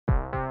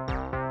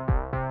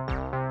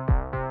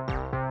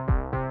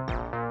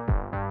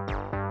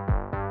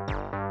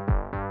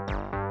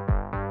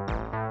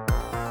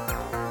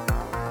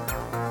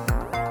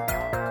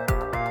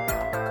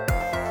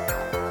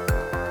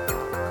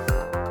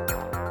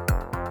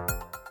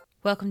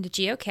Welcome to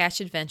Geocache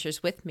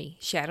Adventures with me,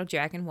 Shadow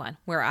Dragon 1,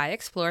 where I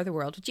explore the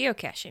world of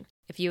geocaching.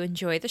 If you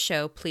enjoy the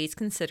show, please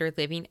consider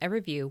leaving a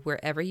review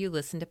wherever you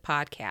listen to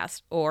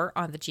podcasts or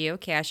on the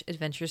Geocache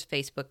Adventures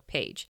Facebook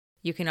page.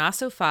 You can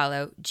also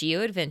follow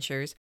Geo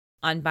Adventures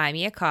on Buy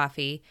Me a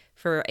Coffee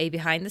for a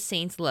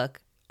behind-the-scenes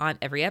look on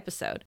every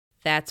episode.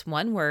 That's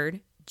one word,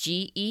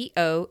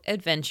 GEO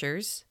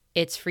Adventures.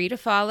 It's free to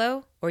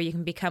follow, or you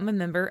can become a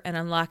member and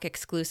unlock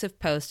exclusive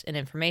posts and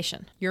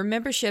information. Your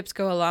memberships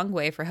go a long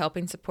way for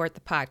helping support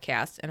the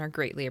podcast and are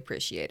greatly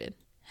appreciated.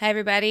 Hi,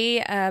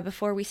 everybody.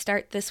 Before we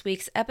start this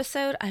week's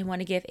episode, I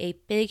want to give a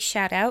big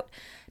shout out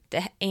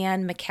to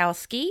Ann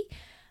Mikowski.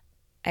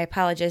 I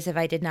apologize if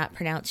I did not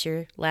pronounce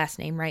your last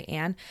name right,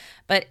 Ann.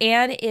 But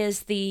Ann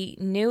is the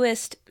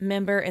newest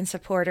member and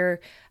supporter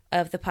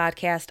of the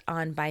podcast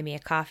on Buy Me a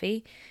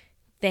Coffee.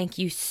 Thank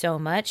you so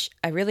much.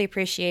 I really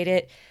appreciate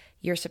it.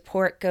 Your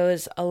support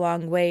goes a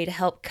long way to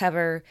help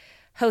cover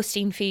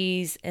hosting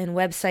fees and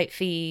website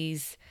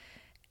fees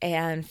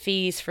and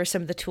fees for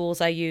some of the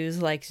tools I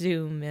use like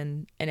Zoom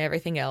and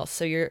everything else.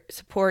 So your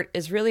support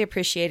is really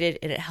appreciated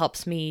and it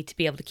helps me to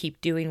be able to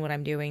keep doing what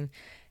I'm doing.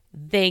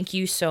 Thank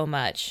you so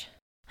much.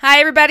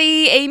 Hi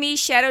everybody, Amy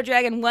Shadow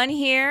Dragon 1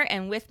 here,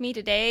 and with me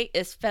today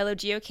is fellow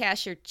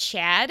geocacher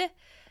Chad,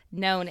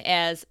 known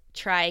as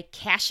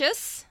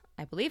Tricassius.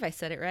 I believe I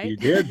said it right. You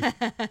did.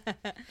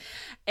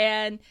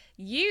 And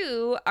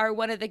you are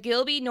one of the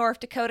Gilby,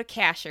 North Dakota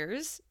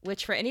cachers,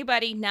 which for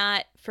anybody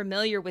not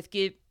familiar with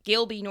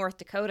Gilby, North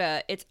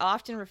Dakota, it's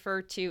often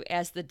referred to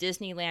as the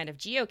Disneyland of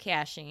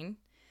geocaching.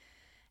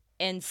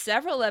 And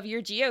several of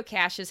your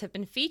geocaches have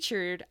been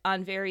featured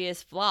on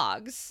various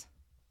vlogs.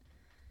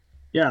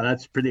 Yeah,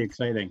 that's pretty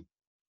exciting.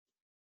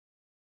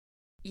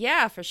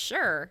 Yeah, for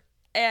sure.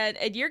 And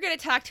you're going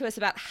to talk to us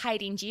about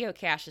hiding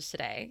geocaches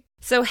today.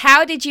 So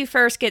how did you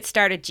first get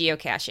started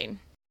geocaching?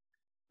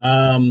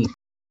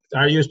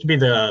 I used to be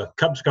the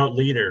Cub Scout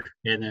leader,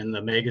 and in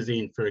the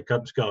magazine for the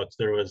Cub Scouts,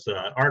 there was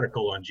an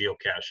article on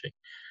geocaching.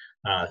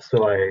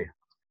 So I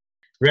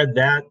read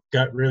that,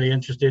 got really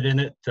interested in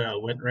it,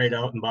 went right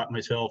out and bought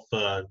myself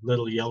a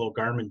little yellow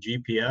Garmin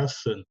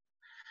GPS and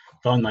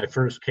found my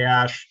first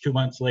cache 2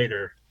 months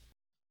later.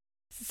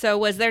 So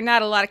was there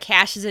not a lot of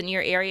caches in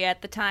your area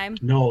at the time?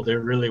 No, there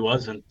really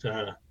wasn't.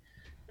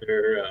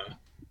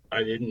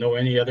 I didn't know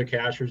any other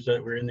cachers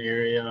that were in the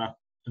area.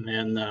 And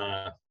then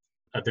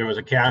there was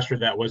a cacher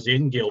that was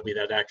in Gilby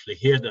that actually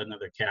hid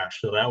another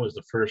cache. So that was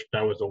the first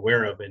I was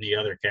aware of any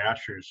other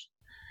cachers.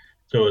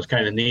 So it was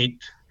kind of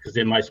neat because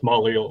in my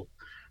small little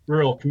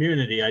rural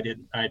community,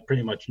 I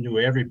pretty much knew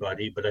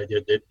everybody, but I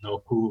didn't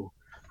know who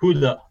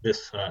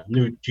this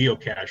new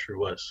geocacher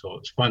was. So it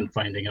was fun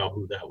finding out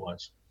who that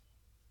was.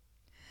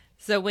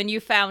 So when you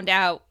found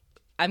out,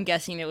 I'm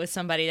guessing it was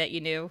somebody that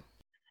you knew?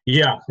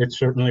 Yeah, it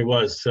certainly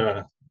was.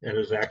 It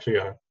was actually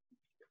a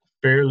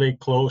fairly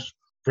close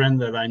friend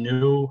that I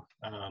knew,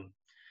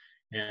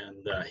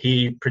 and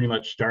he pretty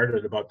much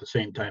started about the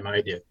same time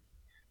I did.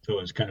 So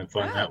it was kind of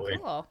fun that way.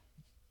 Cool.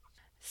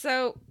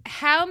 So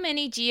how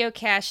many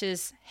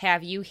geocaches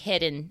have you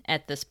hidden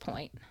at this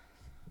point?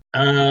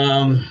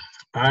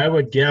 I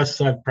would guess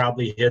I've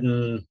probably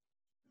hidden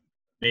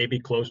maybe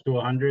close to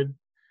 100.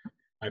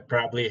 I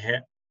probably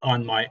had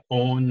on my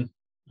own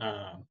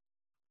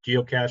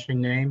geocaching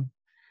name.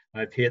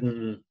 I've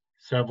hidden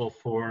several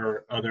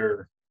for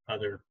other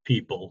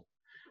people.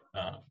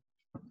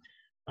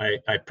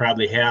 I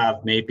probably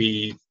have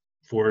maybe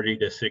 40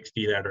 to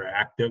 60 that are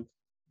active.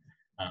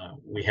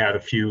 We had a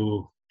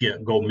few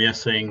go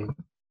missing.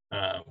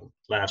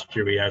 Last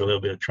year we had a little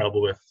bit of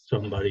trouble with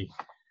somebody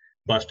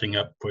busting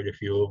up quite a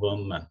few of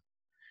them.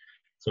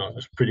 So it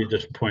was pretty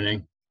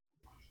disappointing.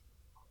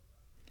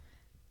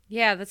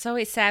 Yeah, that's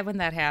always sad when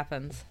that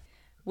happens.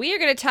 We are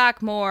going to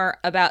talk more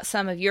about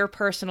some of your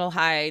personal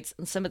hides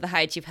and some of the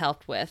hides you've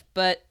helped with.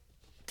 But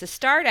to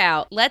start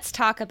out, let's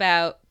talk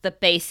about the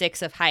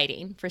basics of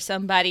hiding for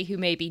somebody who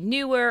may be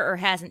newer or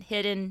hasn't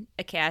hidden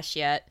a cache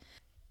yet.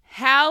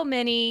 How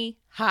many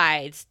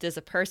hides does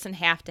a person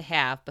have to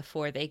have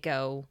before they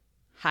go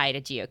hide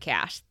a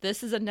geocache?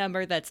 This is a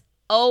number that's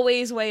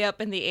always way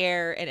up in the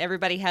air, and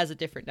everybody has a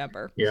different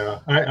number. Yeah,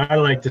 I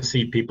like to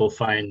see people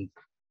find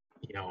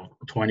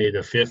 20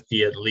 to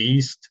 50 at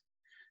least.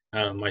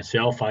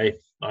 Myself, I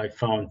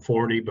found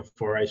 40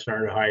 before I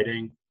started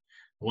hiding.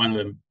 One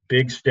of the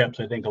big steps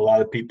I think a lot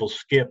of people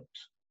skip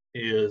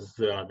is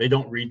they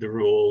don't read the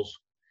rules.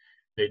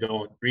 They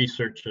don't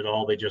research at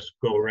all. They just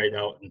go right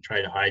out and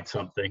try to hide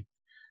something.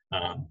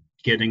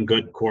 Getting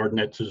good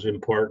coordinates is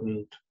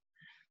important.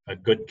 A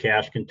good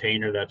cache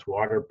container that's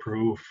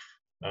waterproof,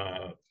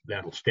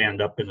 that'll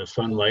stand up in the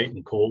sunlight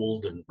and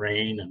cold and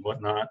rain and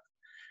whatnot.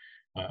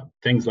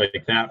 Things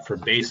like that for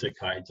basic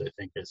hides, I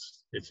think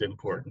it's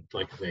important.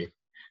 Like they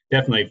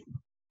definitely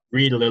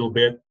read a little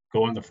bit,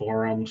 go on the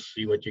forums,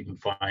 see what you can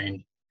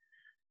find.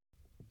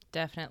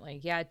 Definitely.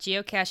 Yeah,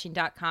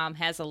 geocaching.com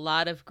has a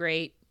lot of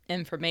great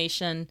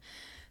information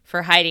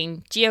for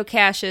hiding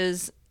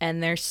geocaches,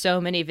 and there's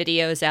so many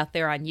videos out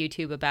there on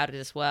YouTube about it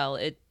as well.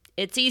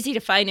 It's easy to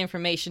find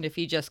information if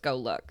you just go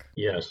look.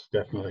 Yes,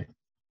 definitely.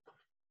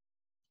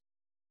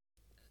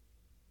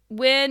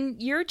 When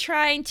you're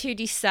trying to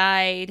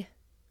decide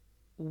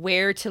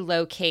where to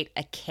locate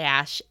a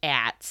cache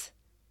at,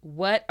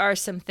 what are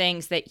some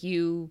things that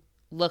you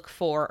look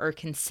for or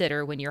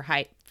consider when you're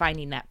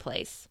finding that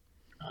place?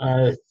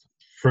 Uh,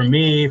 for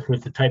me,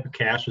 with the type of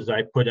caches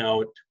I put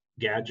out,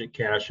 gadget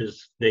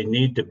caches, they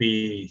need to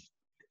be,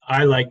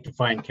 I like to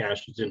find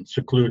caches in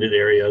secluded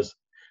areas.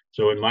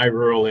 So in my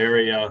rural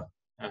area,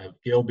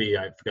 Gilby,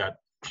 I've got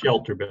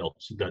shelter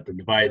belts that are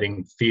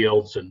dividing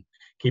fields and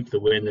keep the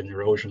wind and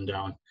erosion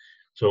down.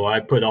 So I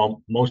put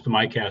most of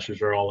my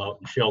caches are all out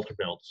in shelter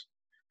belts,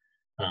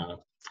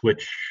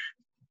 which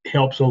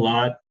helps a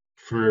lot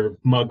for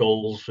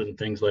muggles and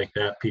things like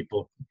that,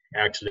 people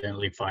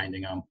accidentally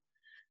finding them.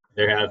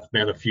 There have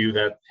been a few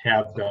that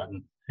have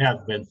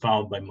been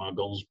found by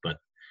muggles, but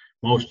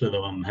most of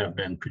them have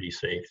been pretty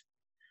safe.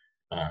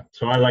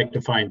 So I like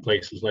to find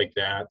places like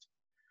that.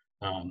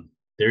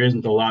 There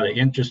isn't a lot of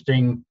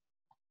interesting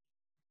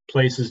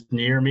places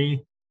near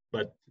me,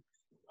 but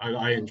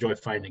I enjoy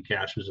finding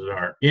caches that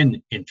are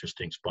in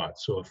interesting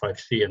spots. So if I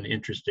see an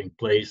interesting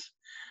place,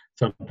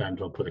 sometimes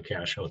I'll put a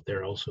cache out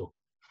there also.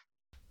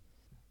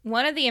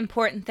 One of the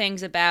important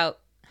things about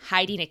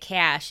hiding a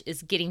cache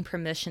is getting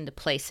permission to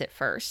place it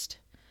first.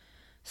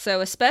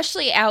 So,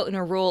 especially out in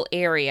a rural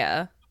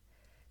area,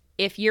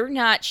 if you're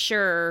not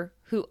sure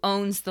who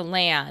owns the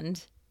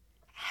land,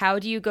 how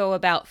do you go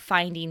about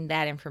finding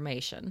that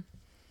information?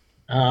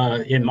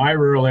 In my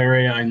rural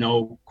area, I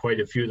know quite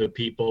a few of the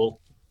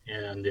people,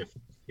 and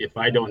if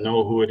I don't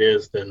know who it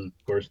is, then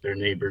of course their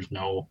neighbors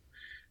know.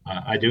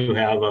 I do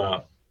have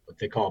what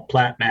they call a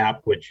plat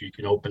map, which you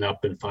can open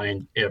up and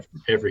find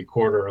every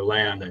quarter of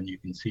land, and you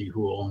can see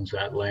who owns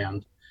that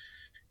land,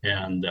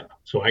 and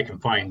so I can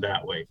find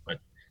that way. But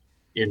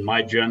in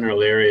my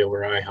general area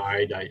where I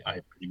hide,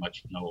 I pretty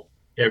much know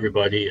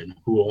everybody and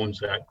who owns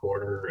that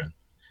quarter,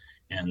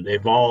 and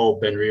they've all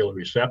been real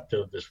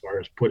receptive as far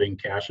as putting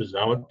caches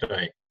out.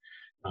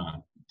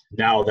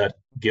 Now that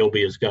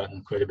Gilby has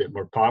gotten quite a bit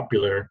more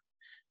popular,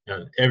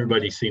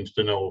 everybody seems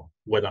to know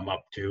what I'm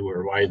up to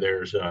or why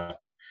there's a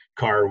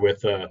car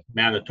with a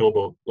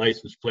Manitoba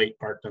license plate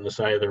parked on the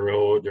side of the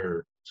road,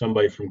 or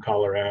somebody from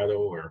Colorado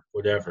or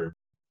whatever.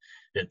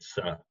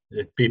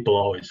 People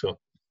always, so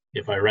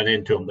if I run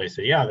into them, they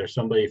say, yeah, there's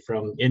somebody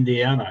from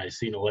Indiana. I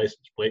seen a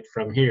license plate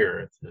from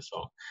here.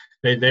 So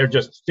they're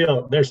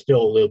still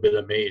a little bit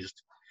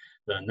amazed,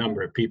 the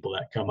number of people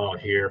that come out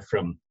here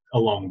from a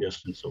long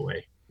distance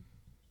away.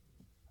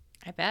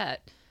 I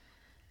bet.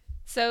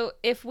 So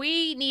if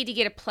we need to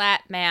get a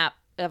plat map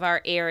of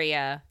our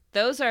area,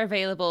 those are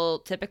available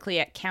typically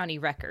at county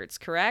records,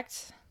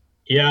 correct?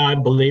 Yeah, I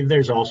believe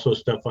there's also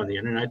stuff on the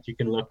internet you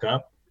can look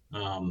up.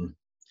 I'm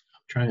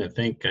trying to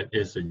think,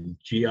 is it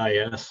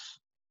GIS?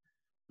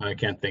 I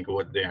can't think of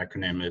what the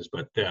acronym is,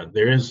 but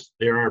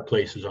there are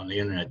places on the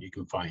internet you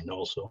can find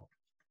also.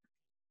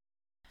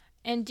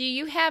 And do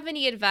you have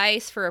any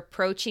advice for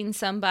approaching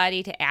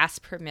somebody to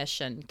ask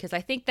permission? Because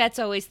I think that's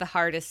always the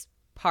hardest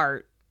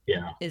part.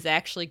 Yeah. Is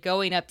actually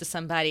going up to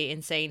somebody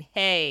and saying,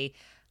 hey,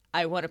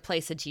 I want to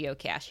place a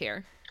geocache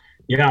here.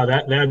 Yeah,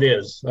 that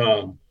is.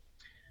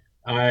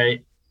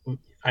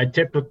 I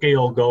typically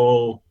will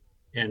go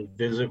and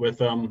visit with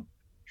them,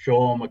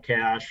 show them a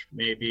cache.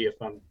 Maybe if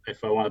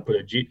I want to put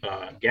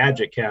a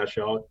gadget cache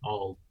out,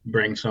 I'll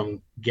bring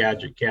some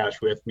gadget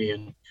cache with me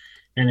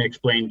and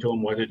explain to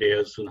them what it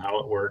is and how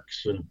it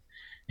works, and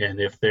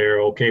if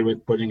they're okay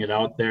with putting it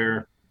out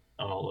there,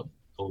 I'll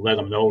let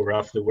them know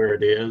roughly where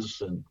it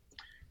is and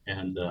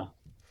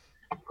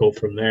go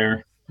from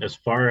there. As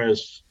far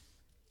as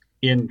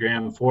in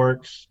Grand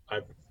Forks,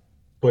 I've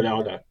put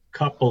out a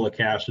couple of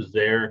caches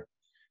there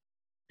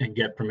and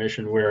get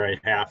permission where I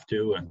have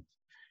to, and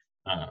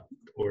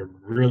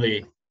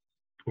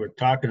we're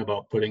talking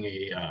about putting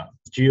a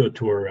geo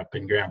tour up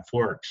in Grand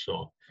Forks,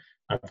 so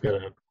I've got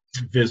to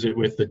visit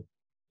with the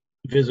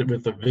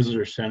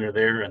visitor center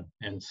there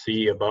and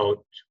see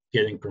about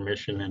getting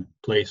permission in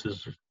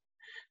places,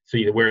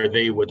 see where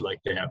they would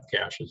like to have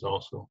caches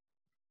also.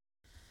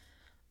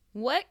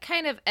 What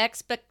kind of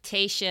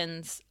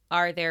expectations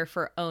are there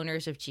for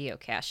owners of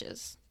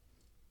geocaches?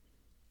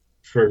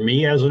 For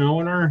me as an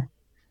owner,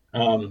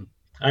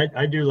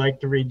 I do like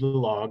to read the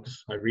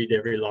logs. I read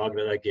every log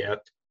that I get.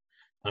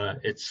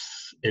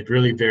 It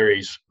really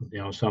varies.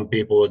 Some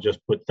people will just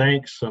put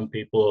thanks. Some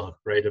people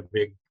write a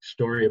big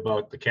story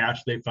about the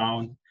cache they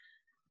found.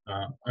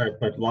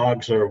 But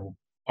logs are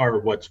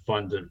what's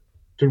fun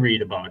to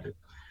read about it.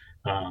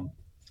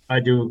 I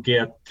do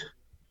get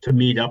to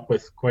meet up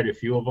with quite a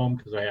few of them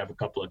because I have a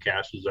couple of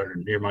caches that are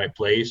near my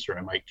place, or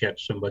I might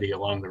catch somebody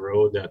along the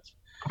road that's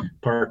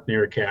parked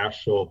near a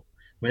cache. So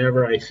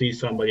whenever I see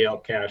somebody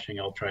out caching,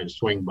 I'll try to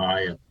swing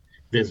by and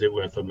visit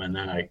with them, and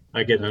then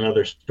I get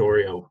another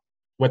story of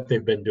what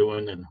they've been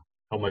doing and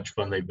how much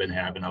fun they've been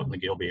having out in the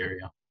Gilby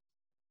area.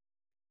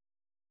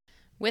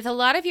 With a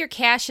lot of your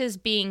caches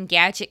being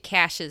gadget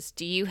caches,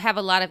 do you have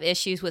a lot of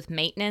issues with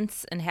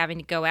maintenance and having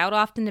to go out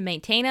often to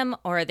maintain them,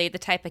 or are they the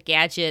type of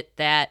gadget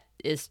that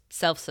is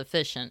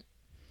self-sufficient?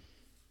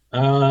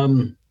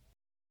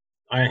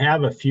 I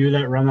have a few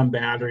that run on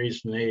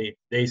batteries, and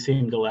they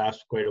seem to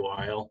last quite a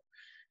while.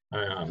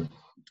 Um,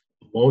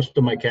 Most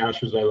of my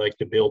caches I like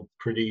to build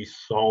pretty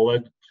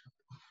solid.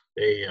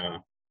 They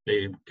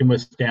can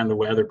withstand the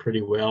weather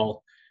pretty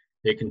well.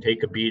 They can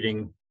take a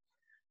beating.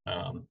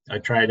 I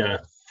try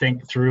to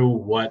think through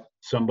what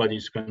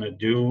somebody's going to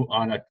do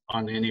on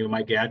any of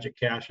my gadget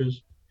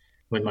caches.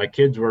 When my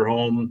kids were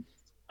home,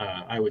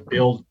 I would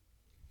build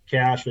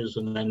caches,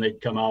 and then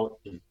they'd come out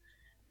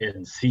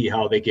and see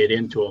how they get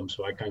into them.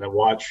 So I kind of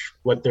watch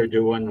what they're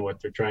doing, what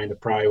they're trying to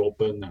pry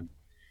open,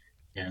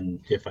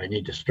 and if I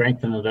need to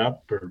strengthen it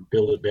up or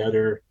build it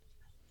better,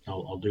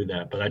 I'll do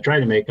that. But I try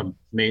to make them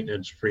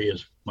maintenance free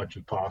as much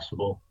as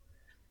possible.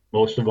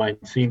 Most of mine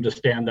seem to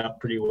stand up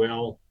pretty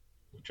well,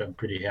 which I'm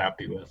pretty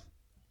happy with.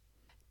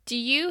 Do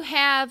you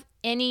have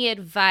any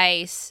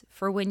advice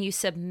for when you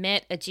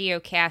submit a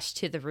geocache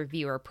to the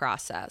reviewer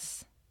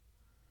process?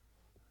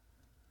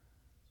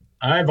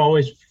 I've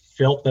always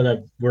felt that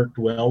I've worked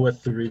well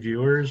with the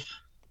reviewers.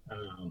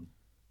 Um,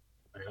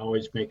 I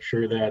always make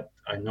sure that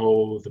I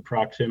know the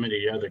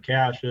proximity to other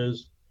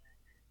caches.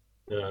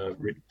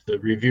 The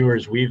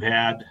reviewers we've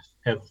had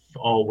have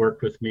all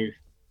worked with me,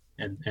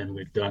 and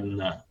we've done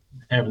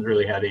haven't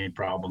really had any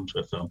problems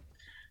with them.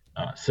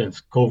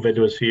 Since COVID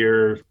was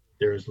here,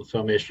 there's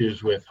some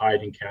issues with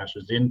hiding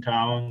caches in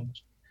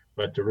towns,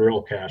 but the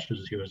rural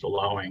caches he was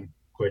allowing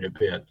quite a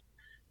bit.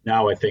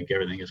 Now I think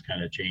everything has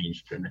kind of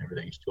changed and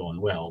everything's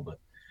going well, but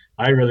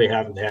I really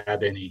haven't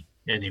had any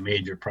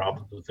major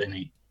problems with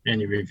any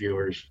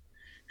reviewers.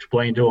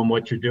 Explain to them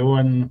what you're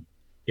doing,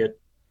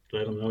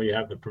 let them know you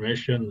have the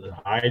permission to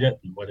hide it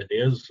and what it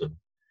is,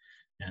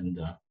 and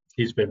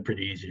he's been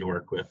pretty easy to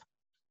work with.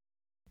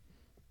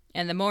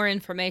 And the more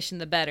information,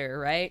 the better,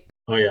 right?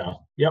 Oh yeah,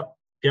 yep.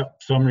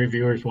 Some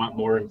reviewers want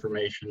more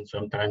information.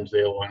 Sometimes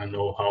they'll want to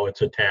know how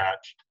it's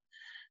attached.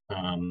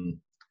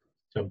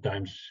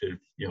 Sometimes if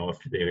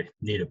they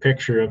need a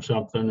picture of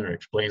something or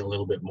explain a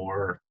little bit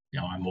more,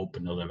 I'm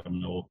open to let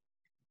them know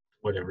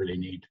whatever they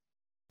need.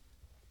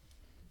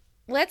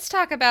 Let's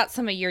talk about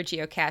some of your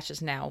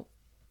geocaches now.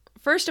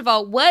 First of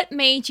all, what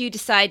made you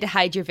decide to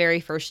hide your very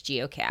first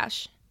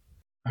geocache?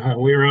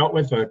 We were out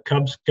with a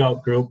Cub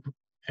Scout group,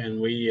 and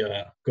we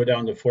go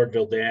down to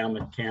Fortville Dam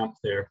and camp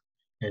there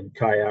and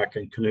kayak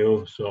and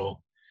canoe. So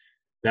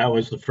that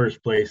was the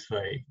first place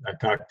I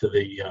talked to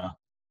the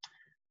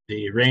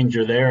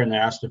ranger there and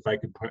asked if I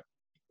could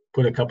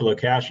put a couple of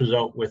caches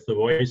out with the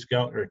Boy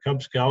Scout or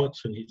Cub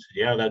Scouts, and he said,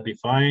 yeah, that'd be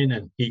fine.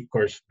 And he, of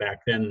course, back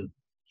then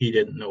he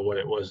didn't know what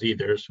it was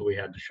either, so we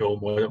had to show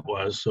him what it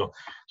was. So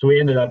we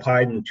ended up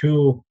hiding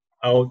two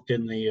out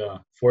in the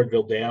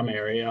Fortville Dam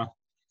area,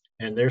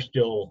 and they're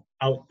still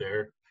out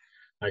there.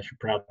 I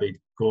should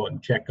probably go out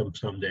and check them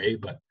someday,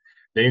 but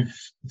they've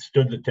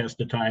stood the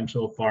test of time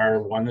so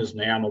far. One is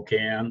an ammo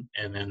can,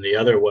 and then the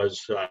other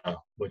was,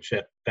 which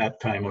at that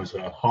time was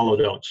a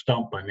hollowed out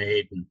stump I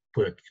made and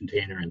put a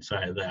container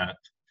inside of that.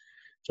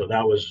 So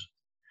that was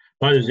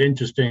about as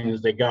interesting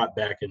as they got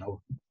back in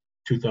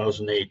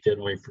 2008,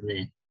 anyway, for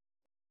me.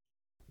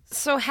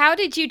 So how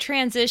did you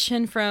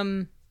transition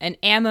from an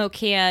ammo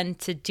can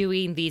to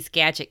doing these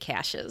gadget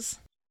caches?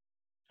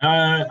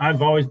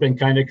 I've always been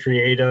kind of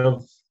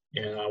creative,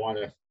 and I want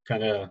to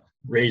kind of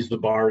raise the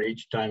bar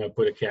each time I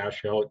put a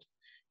cache out.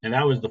 And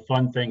that was the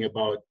fun thing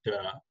about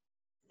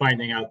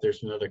finding out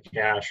there's another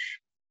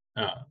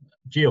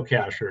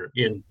geocacher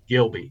in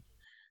Gilby.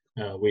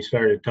 We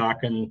started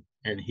talking,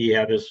 and he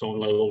had his own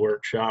little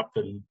workshop,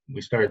 and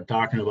we started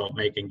talking about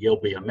making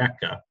Gilby a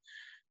Mecca.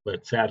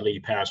 But sadly, he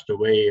passed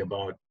away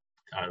about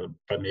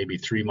maybe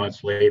 3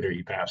 months later.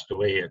 He passed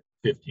away at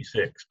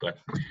 56, but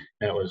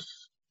that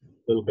was a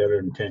little better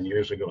than 10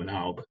 years ago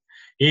now. But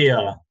he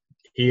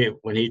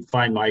when he'd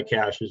find my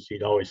caches,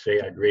 he'd always say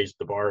I'd raised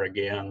the bar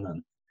again,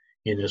 and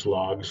in his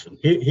logs. And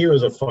he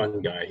was a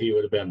fun guy. It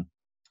would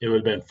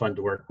have been fun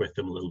to work with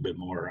him a little bit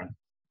more on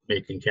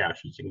making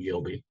caches in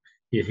Gilby.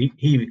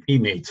 He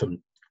made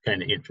some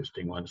kind of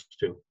interesting ones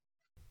too.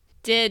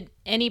 Did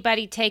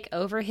anybody take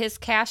over his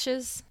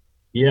caches?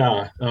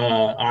 Yeah,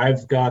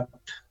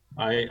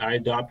 I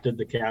adopted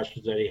the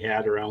caches that he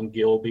had around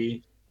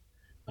Gilby.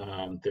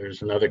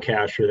 There's another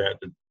cacher that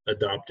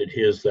adopted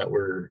his that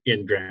were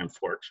in Grand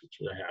Forks,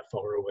 which is a half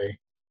hour away.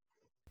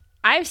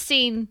 I've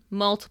seen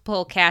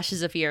multiple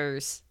caches of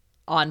yours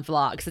on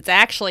vlogs. It's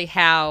actually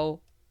how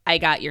I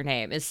got your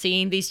name, is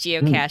seeing these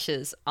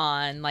geocaches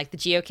on like the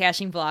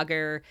Geocaching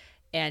Vlogger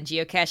and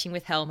Geocaching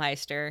with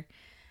Hellmeister,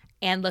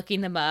 and looking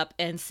them up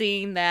and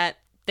seeing that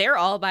they're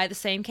all by the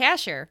same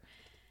cacher.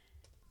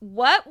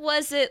 What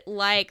was it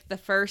like the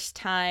first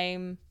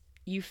time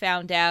you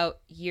found out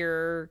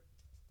your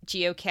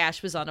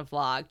geocache was on a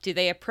vlog? Do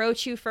they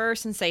approach you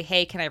first and say,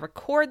 hey, can I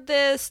record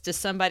this? Does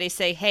somebody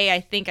say, hey, I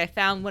think I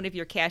found one of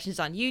your caches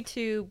on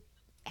YouTube?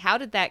 How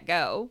did that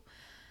go?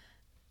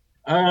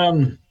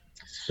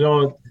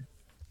 So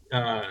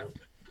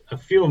a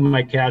few of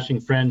my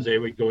caching friends, they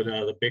would go to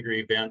the bigger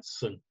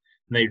events, and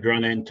they'd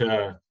run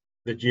into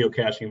the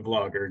geocaching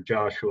vlogger,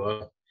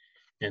 Joshua,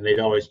 and they'd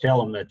always tell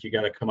them that you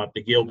got to come up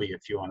to Gilby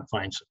if you want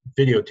to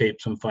videotape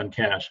some fun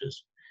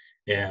caches.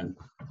 And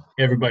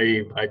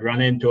everybody, I'd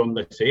run into them,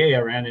 they'd say, hey,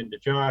 I ran into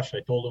Josh, I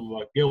told him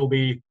about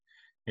Gilby,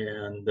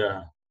 and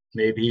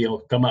maybe he'll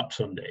come up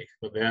someday.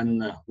 But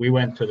then we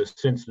went to the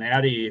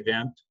Cincinnati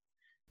event,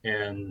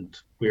 and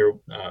we were,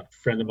 a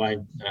friend of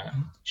mine,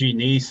 G.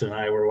 Neese, and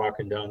I were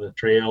walking down the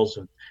trails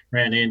and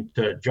ran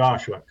into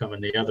Joshua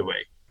coming the other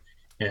way,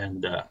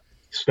 and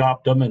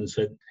stopped him and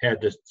said,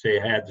 had to say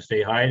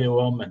hi to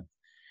him.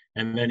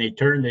 And then he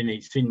turned and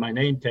he seen my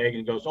name tag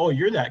and goes, oh,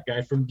 you're that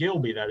guy from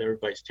Gilby that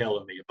everybody's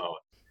telling me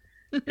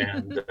about.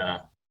 And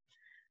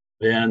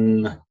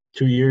then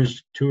 2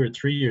 or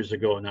 3 years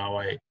ago now,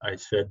 I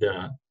said,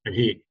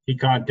 he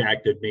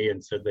contacted me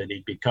and said that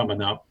he'd be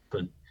coming up,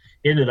 and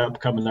ended up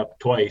coming up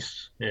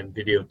twice and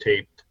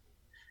videotaped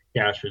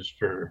caches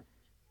for,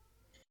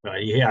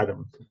 he had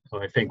them,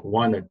 I think,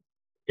 one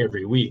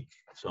every week.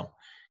 So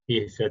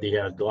he said he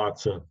had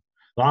lots of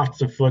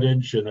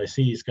footage, and I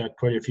see he's got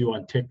quite a few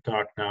on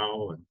TikTok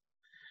now. And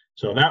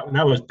so that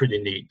was pretty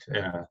neat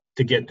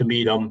to get to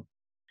meet him.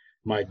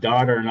 My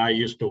daughter and I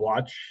used to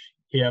watch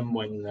him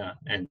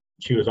and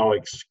she was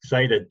always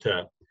excited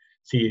to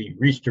see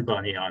Reester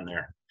Bunny on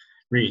there,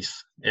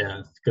 Reese,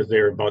 and because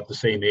they were about the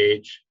same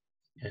age.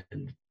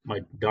 And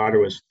my daughter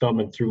was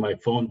thumbing through my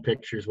phone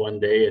pictures one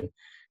day,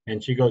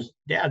 and she goes,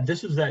 Dad,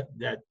 this is that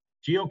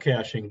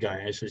geocaching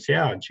guy. I says,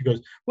 yeah. And she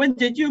goes, when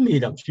did you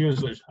meet him? She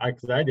was,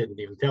 because I didn't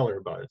even tell her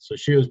about it. So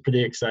she was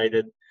pretty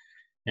excited.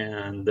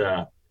 And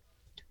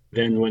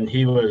then when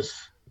he was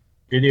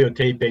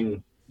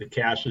videotaping the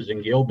caches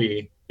in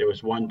Gilby, there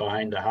was one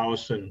behind the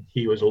house, and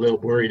he was a little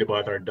worried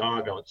about our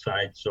dog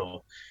outside.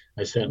 So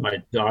I sent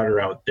my daughter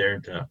out there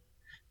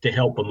to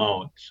help him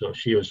out. So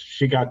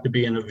she got to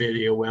be in a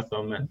video with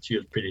him, and she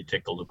was pretty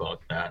tickled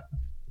about that.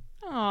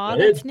 Oh,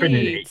 that's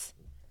pretty neat.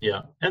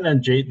 Yeah, and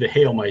then the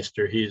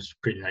Hailmeister, he's a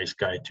pretty nice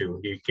guy too.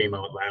 He came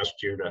out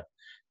last year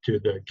to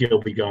the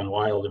Gilby Gone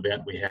Wild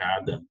event we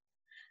had,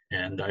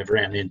 and I've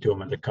ran into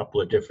him at a couple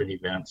of different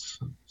events.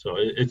 So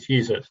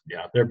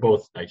they're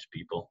both nice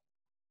people.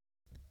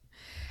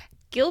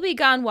 Gilby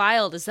Gone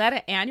Wild, is that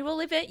an annual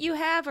event you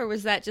have, or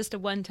was that just a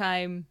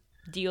one-time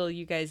deal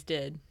you guys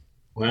did?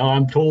 Well,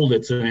 I'm told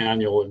it's an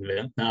annual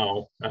event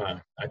now. I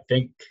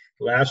think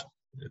last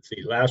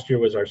year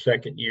was our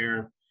second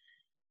year.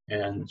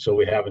 And so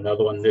we have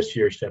another one this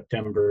year,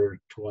 September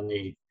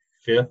 25th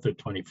or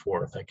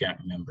 24th. I can't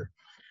remember.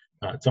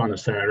 It's on a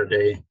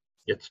Saturday.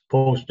 It's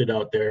posted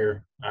out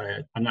there.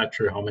 I'm not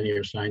sure how many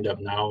are signed up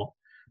now.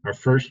 Our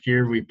first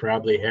year, we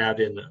probably had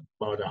in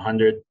about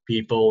 100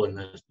 people. And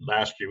the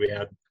last year we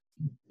had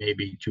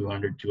maybe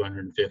 200,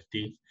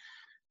 250.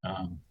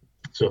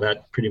 So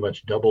that pretty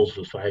much doubles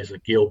the size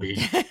of Gilby,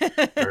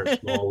 our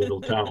small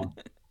little town.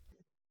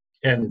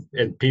 And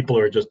people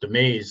are just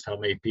amazed how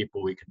many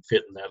people we can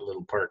fit in that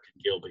little park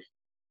in Gilby.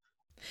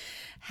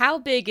 How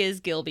big is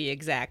Gilby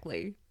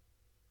exactly?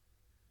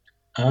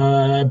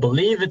 I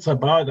believe it's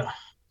about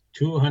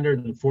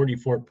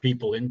 244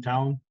 people in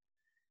town.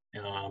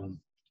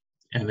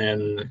 And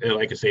then,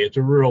 like I say, it's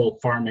a rural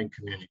farming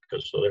community,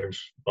 so there's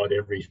about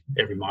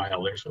every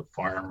mile there's a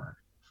farm or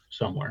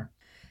somewhere.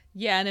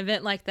 Yeah, an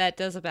event like that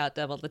does about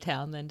double the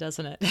town then,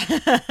 doesn't it?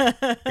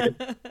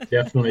 It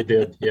definitely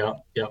did. Yeah.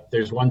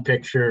 There's one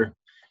picture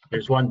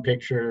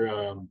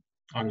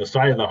on the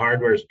side of the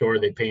hardware store.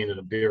 They painted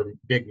a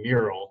big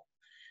mural,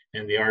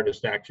 and the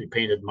artist actually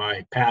painted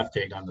my path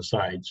tag on the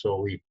side.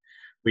 So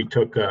we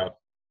took a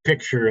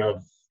picture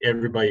of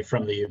everybody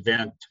from the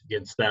event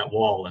against that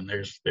wall, and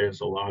there's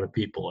a lot of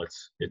people.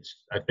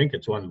 I think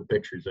it's one of the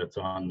pictures that's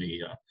on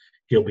the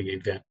Gilby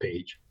event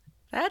page.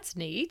 That's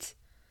neat.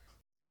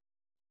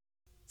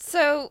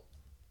 So,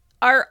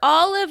 are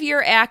all of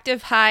your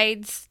active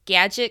hides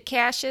gadget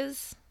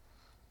caches?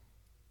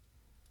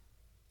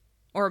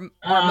 Or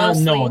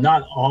mostly? No,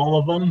 not all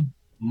of them.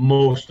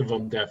 Most of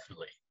them,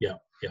 definitely. Yeah.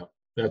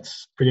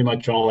 That's pretty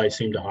much all I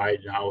seem to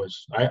hide now.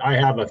 I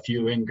have a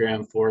few in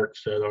Grand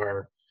Forks that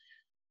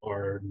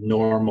are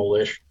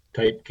normal-ish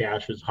type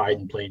caches, hide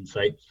in plain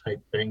sight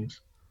type things.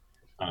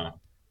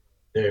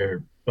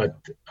 But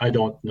I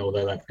don't know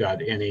that I've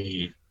got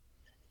any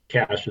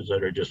caches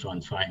that are just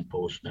on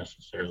signposts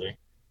necessarily.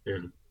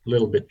 They're a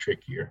little bit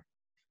trickier.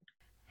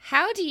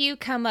 How do you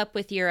come up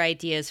with your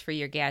ideas for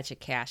your gadget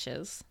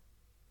caches?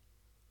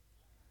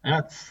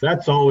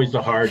 That's always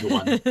a hard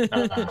one.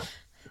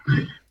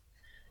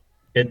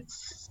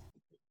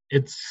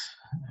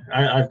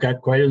 I've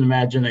got quite an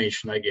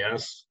imagination, I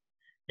guess.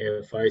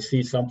 If I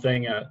see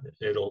something,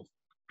 it'll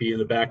be in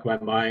the back of my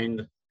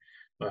mind.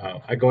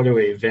 I go to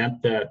an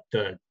event that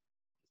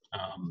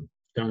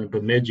down in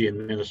Bemidji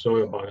in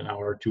Minnesota, about an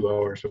hour, 2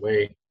 hours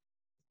away,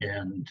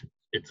 and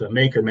it's a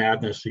Maker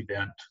Madness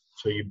event.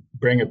 So you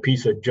bring a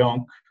piece of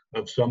junk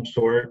of some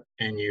sort,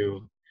 and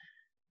you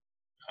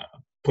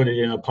put it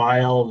in a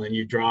pile, and then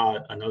you draw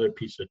another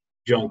piece of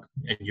junk,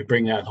 and you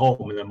bring that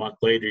home, and a month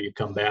later you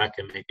come back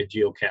and make a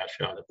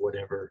geocache out of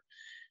whatever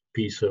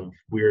piece of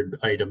weird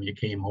item you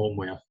came home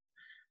with.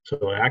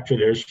 So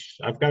actually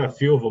I've got a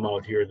few of them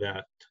out here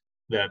that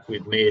that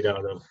we've made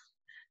out of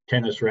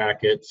tennis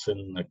rackets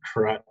and the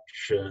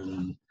crutch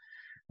and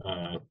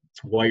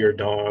wire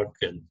dog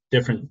and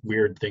different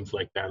weird things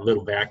like that.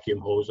 Little vacuum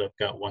hose. I've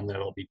got one that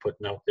I'll be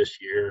putting out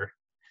this year.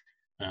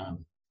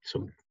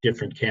 Some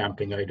different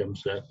camping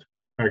items that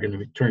are going to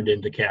be turned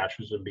into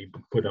caches and be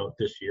put out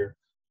this year.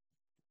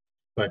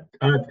 But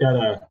I've got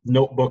a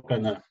notebook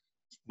on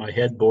my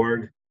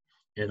headboard,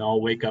 and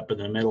I'll wake up in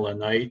the middle of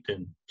the night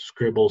and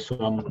scribble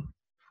some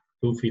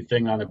goofy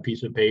thing on a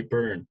piece of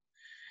paper and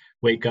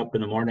wake up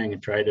in the morning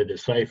and try to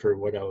decipher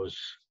what I was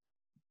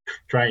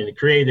trying to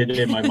create it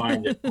in my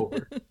mind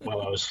over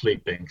while I was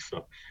sleeping.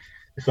 So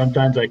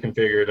sometimes I can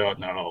figure it out,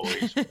 not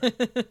always.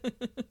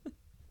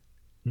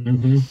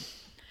 Mm-hmm.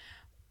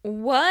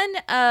 One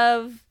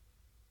of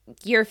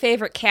your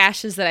favorite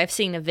caches that I've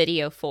seen a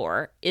video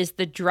for is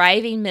the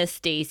Driving Miss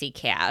Daisy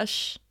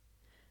cache.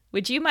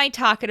 Would you mind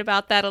talking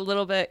about that a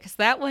little bit? Because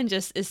that one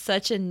just is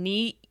such a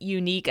neat,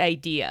 unique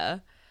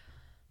idea.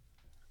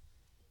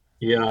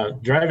 Yeah,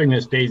 Driving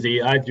Miss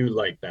Daisy, I do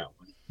like that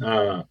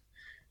one.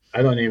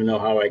 I don't even know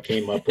how I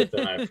came up with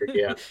it. I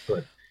forget,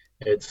 but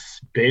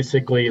it's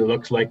basically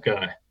looks like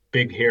a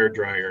big hair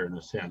dryer in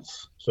a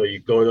sense. So you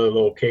go to the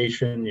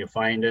location, you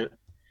find it,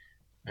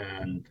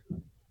 and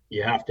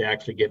you have to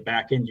actually get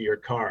back into your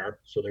car.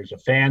 So there's a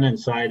fan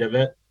inside of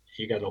it.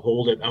 You got to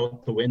hold it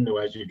out the window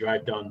as you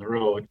drive down the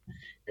road.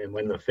 And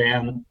when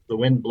the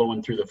wind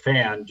blowing through the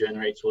fan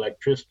generates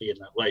electricity, and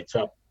it lights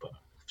up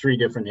 3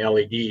 different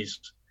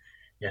LEDs.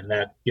 And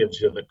that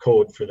gives you the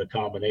code for the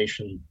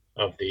combination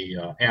of the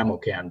ammo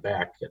can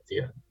back at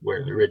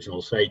where the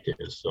original site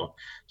is. So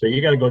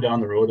you got to go down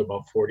the road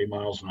about 40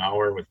 miles an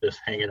hour with this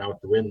hanging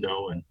out the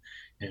window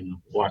and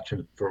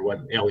watching for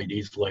what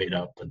LEDs light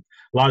up. And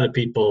a lot of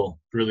people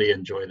really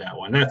enjoy that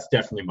one. That's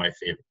definitely my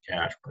favorite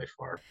cache by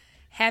far.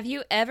 Have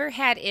you ever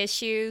had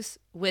issues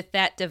with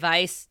that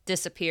device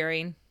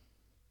disappearing?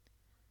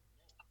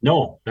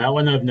 No, that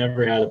one I've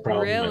never had a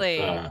problem really?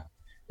 with.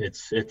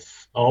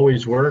 It's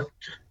always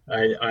worked.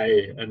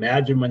 I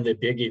imagine when the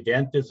big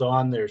event is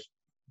on, there's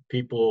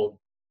people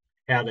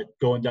have it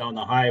going down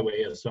the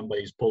highway as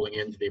somebody's pulling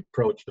into the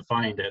approach to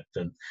find it,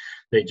 and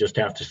they just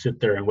have to sit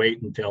there and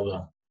wait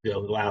until the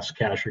last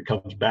cacher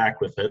comes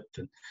back with it,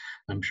 and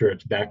I'm sure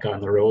it's back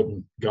on the road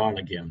and gone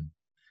again.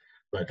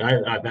 But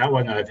that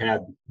one I've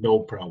had no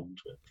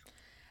problems with.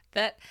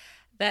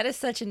 That is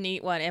such a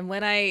neat one. And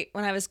when I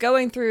was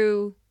going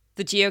through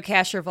the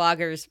Geocacher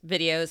Vloggers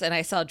videos and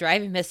I saw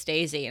Driving Miss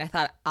Daisy, and I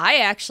thought, I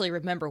actually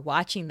remember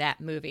watching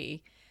that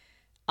movie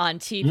on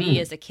TV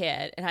as a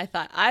kid, and I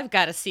thought, I've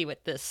got to see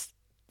what this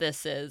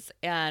is.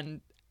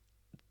 And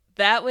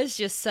that was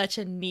just such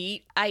a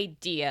neat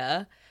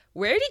idea.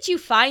 Where did you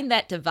find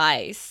that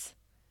device?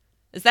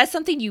 Is that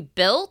something you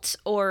built,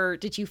 or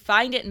did you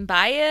find it and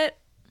buy it?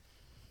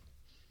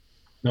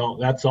 No,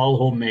 that's all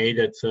homemade.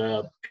 It's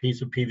a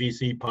piece of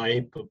PVC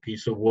pipe, a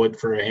piece of wood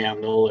for a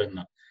handle, and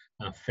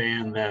a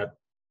fan that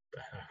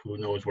who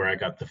knows where I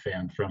got the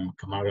fan from,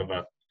 come out of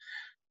a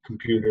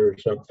computer or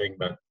something.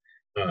 But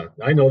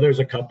I know there's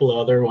a couple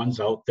other ones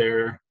out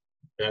there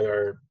that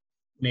are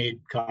made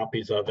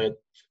copies of it.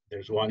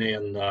 There's one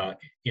in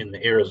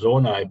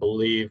Arizona, I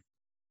believe,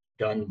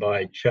 done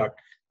by Chuck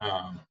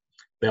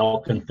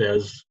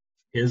Belkenthez.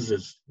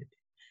 His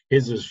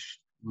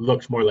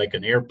looks more like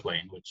an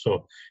airplane,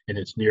 and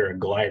it's near a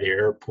Glide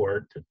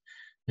airport,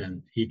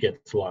 and he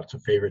gets lots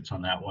of favorites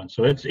on that one.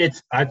 So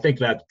it's I think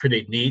that's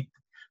pretty neat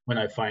when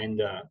I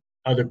find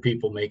other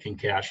people making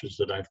caches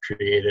that I've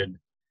created.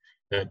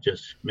 That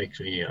just makes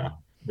me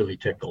really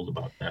tickled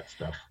about that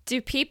stuff. Do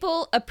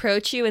people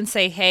approach you and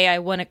say, hey, I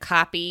want to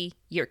copy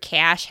your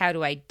cache, how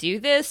do I do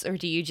this? Or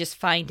do you just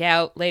find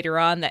out later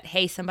on that,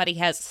 hey, somebody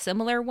has a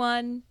similar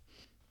one?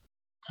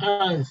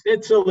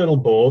 It's a little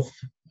both.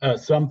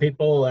 Some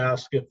people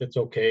ask if it's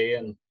okay,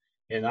 and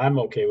I'm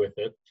okay with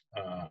it.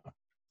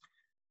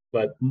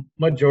 But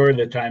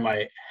majority of the time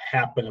I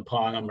happen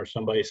upon them, or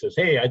somebody says,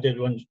 hey, I did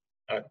one,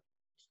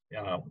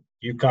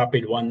 you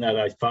copied one that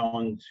I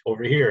found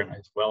over here. And I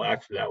said, well,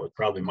 actually that was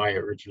probably my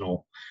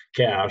original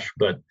cache,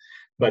 but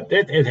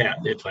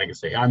it's like I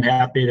say, I'm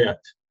happy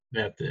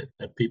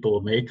that people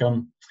will make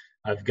them.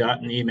 I've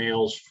gotten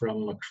emails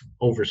from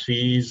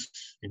overseas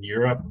in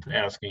Europe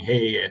asking,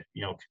 hey,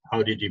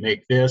 how did you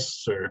make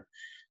this?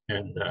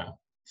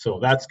 So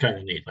that's kind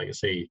of neat. Like I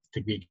say,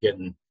 to be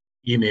getting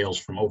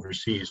emails from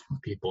overseas from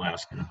people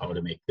asking how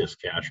to make this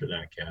cache or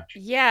that cache.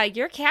 Yeah,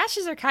 your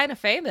caches are kind of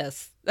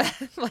famous.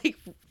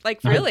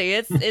 like really,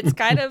 it's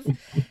kind of,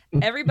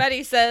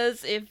 everybody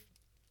says if,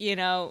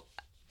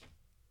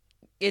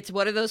 it's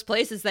one of those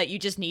places that you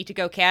just need to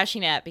go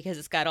caching at because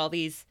it's got all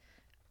these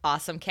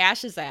awesome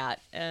caches at.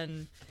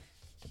 And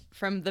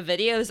from the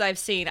videos I've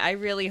seen, I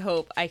really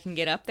hope I can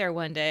get up there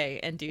one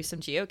day and do some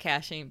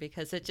geocaching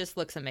because it just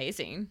looks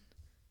amazing.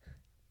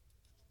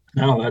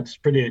 No, that's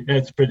pretty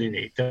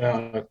neat.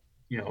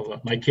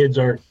 My kids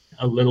are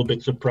a little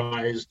bit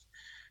surprised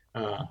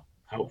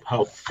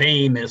how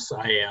famous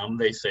I am,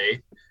 they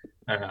say.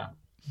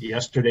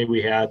 Yesterday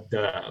we had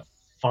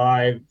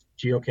 5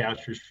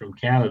 geocachers from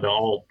Canada,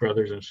 all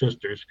brothers and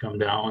sisters, come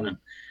down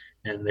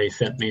and they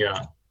sent me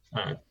a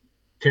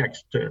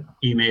text or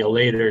email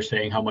later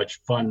saying how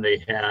much fun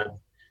they had,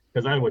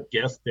 because I would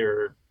guess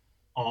they're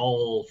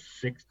all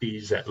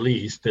 60s at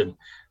least, and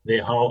they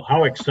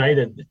how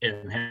excited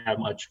and how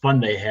much fun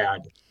they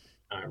had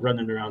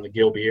running around the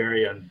Gilby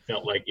area, and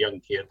felt like young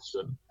kids,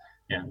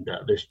 and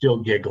they're still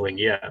giggling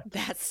yet.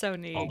 That's so All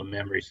neat. the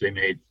memories they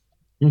made.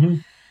 Mm-hmm.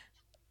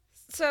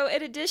 So,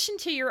 in addition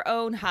to your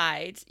own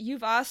hides,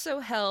 you've also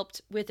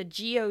helped with a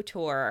geo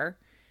tour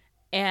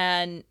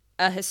and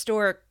a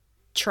historic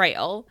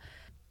trail.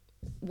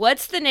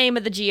 What's the name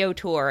of the geo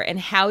tour, and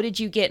how did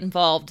you get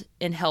involved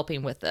in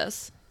helping with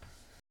this?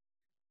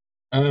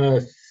 Uh,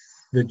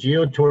 the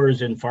Geo Tour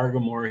is in Fargo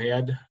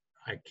Moorhead.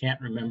 I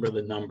can't remember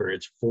the number.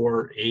 It's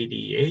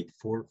 488,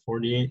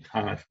 448.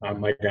 I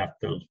might have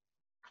to.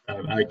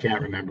 I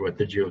can't remember what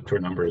the Geo Tour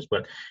number is,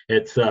 but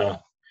it's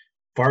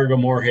Fargo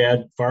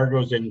Moorhead.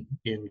 Fargo's in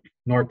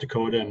North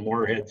Dakota and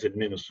Moorhead's in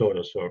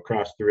Minnesota, so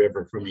across the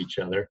river from each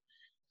other.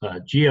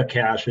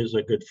 Geocaches,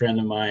 a good friend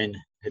of mine,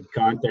 had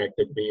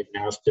contacted me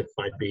and asked if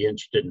I'd be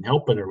interested in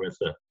helping her with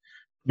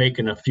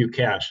making a few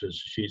caches.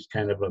 She's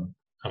kind of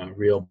a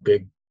real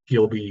big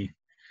Gilby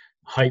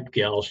hype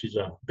gal. She's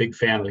a big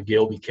fan of the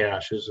Gilby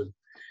caches. And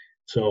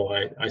so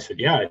I said,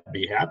 yeah, I'd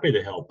be happy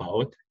to help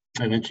out.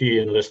 And then she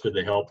enlisted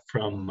the help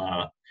from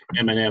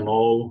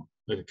M&MO,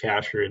 the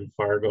cacher in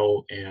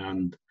Fargo,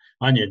 and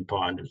Onion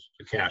Pond is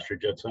the cacher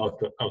just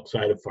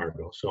outside of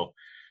Fargo. So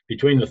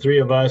between the three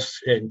of us,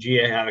 and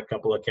Gia had a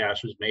couple of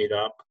caches made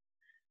up,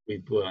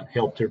 we've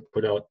helped her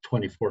put out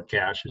 24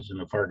 caches in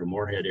the Fargo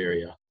Moorhead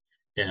area.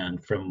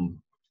 And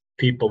from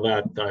people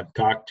that I've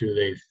talked to,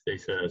 they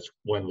said it's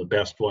one of the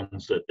best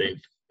ones that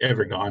they've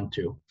ever gone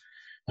to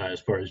as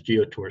far as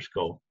geotours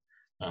go.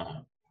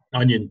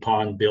 Onion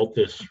Pond built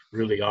this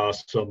really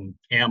awesome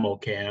ammo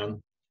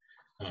can,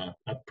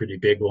 a pretty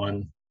big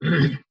one.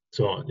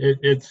 So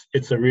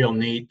it's a real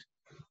neat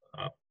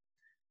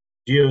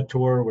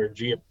geotour where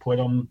Gia put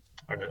them,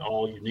 are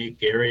all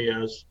unique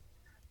areas.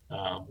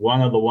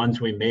 One of the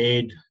ones we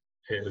made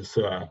is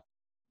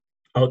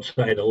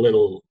outside a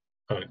little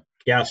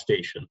gas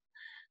station,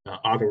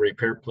 auto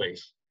repair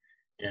place,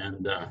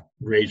 and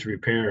Ray's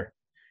Repair.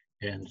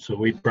 And so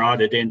we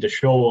brought it in to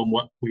show him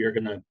what we were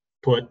going to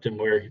put and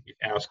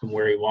ask him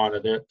where he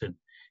wanted it. And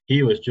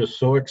he was just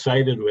so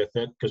excited with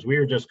it, because we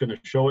were just going to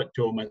show it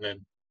to him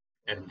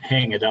and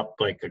hang it up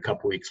like a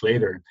couple weeks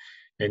later.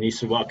 And he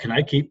said, well, can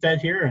I keep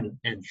that here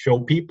and show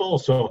people?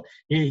 So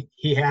he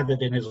had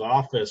it in his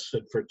office,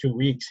 and for 2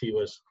 weeks he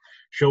was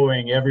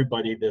showing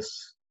everybody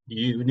this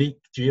unique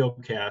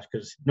geocache,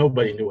 because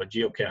nobody knew what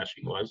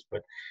geocaching was,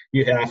 but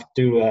you have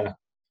to,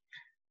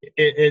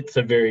 it's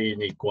a very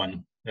unique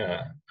one.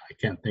 I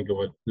can't think of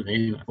what the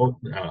name,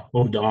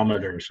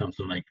 odometer or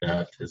something like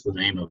that is the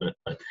name of it,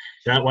 but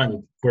that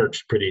one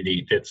works pretty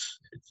neat. It's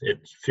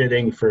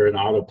fitting for an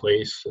auto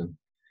place,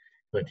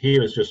 but he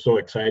was just so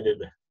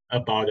excited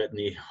about it, and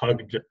he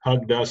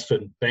hugged us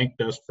and thanked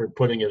us for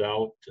putting it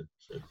out.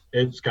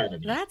 It's kind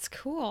of neat. That's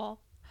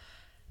cool.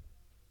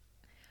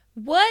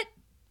 What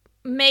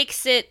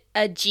makes it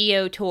a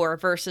geo tour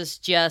versus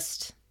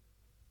just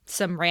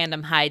some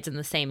random hides in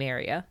the same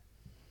area?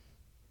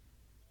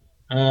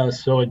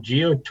 So a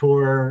geo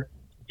tour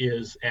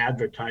is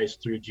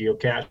advertised through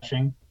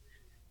geocaching,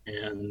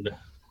 and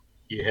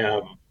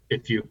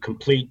if you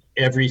complete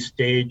every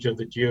stage of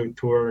the geo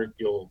tour,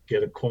 you'll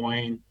get a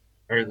coin,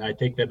 and I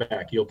take that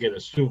back, you'll get a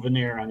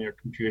souvenir on your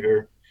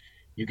computer.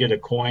 You get a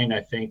coin,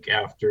 I think,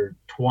 after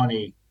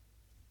 20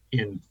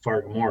 in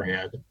Fargo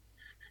Moorhead.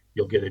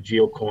 You'll get a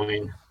geo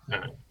coin,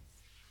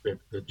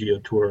 the geo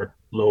tour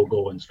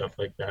logo and stuff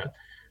like that.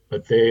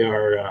 But they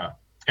are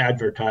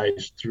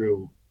advertised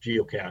through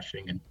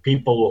geocaching, and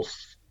people will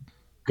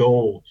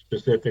go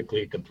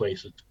specifically to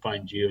places to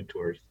find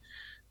geotours.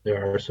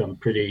 There are some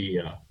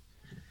pretty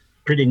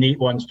neat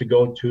ones to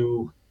go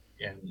to,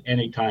 and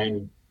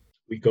anytime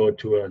we go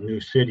to a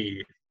new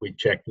city, we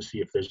check to see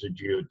if there's a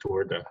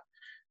geotour to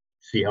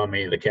see how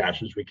many of the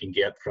caches we can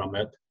get from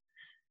it.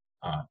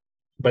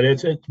 But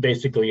it's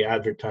basically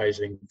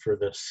advertising for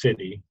the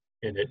city,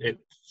 and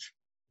it's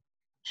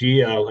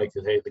Gia, like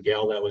to say, the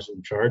gal that was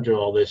in charge of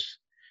all this,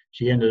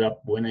 she ended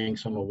up winning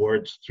some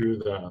awards through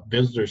the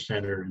visitor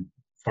center in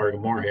Fargo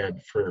Moorhead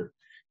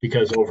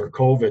because over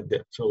COVID,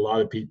 that a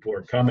lot of people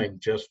are coming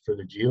just for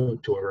the geo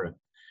tour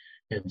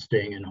and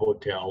staying in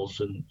hotels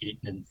and eating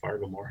in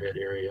Fargo Moorhead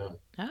area.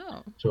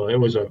 Oh. So it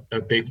was a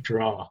big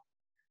draw.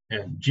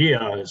 And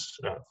Gia is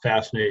a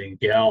fascinating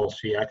gal.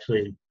 She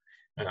actually,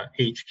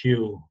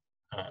 HQ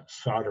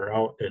sought her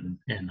out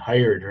and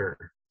hired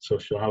her. So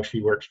now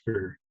she works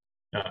for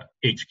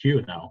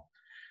HQ now.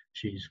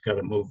 She's got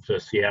to move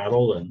to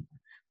Seattle and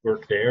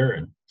work there,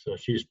 and so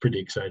she's pretty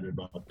excited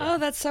about that. Oh,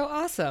 that's so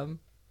awesome.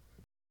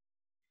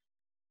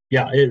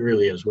 Yeah, it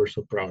really is. We're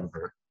so proud of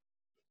her.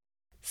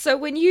 So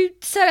when you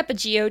set up a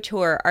geo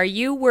tour, are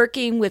you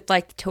working with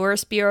like the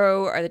Tourist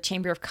Bureau or the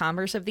Chamber of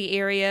Commerce of the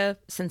area,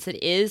 since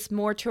it is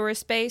more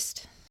tourist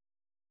based?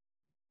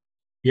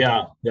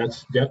 Yeah,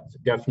 that's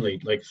definitely,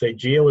 like say,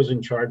 Gia was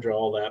in charge of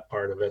all that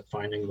part of it,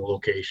 finding the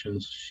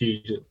locations.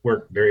 She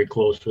worked very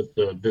close with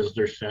the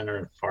visitor center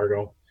at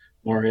Fargo,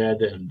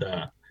 Moorhead, and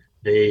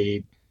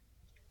they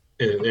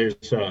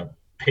there's a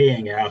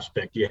paying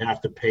aspect. You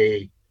have to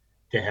pay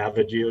to have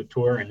a geo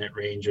tour, and it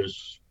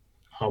ranges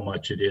how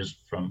much it is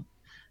from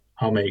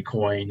how many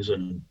coins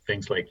and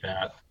things like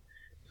that.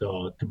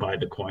 So to buy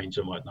the coins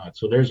and whatnot.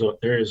 So there is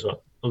a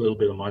little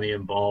bit of money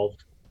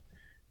involved.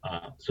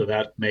 So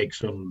that makes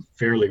them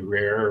fairly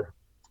rare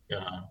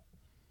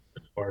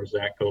as far as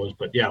that goes.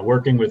 But yeah,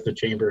 working with the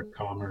Chamber of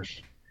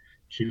Commerce,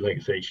 she, like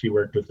I say, she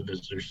worked with the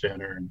Visitor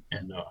Center,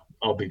 and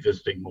I'll be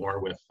visiting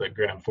more with the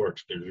Grand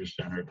Forks Visitor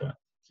Center to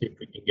see if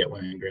we can get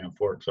one in Grand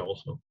Forks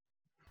also.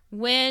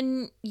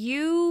 When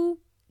you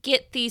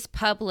get these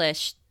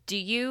published, do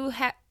you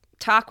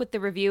talk with the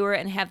reviewer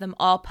and have them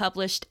all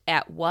published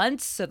at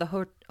once so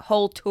the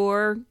whole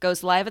tour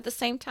goes live at the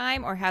same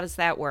time, or how does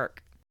that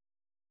work?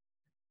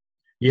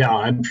 Yeah,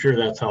 I'm sure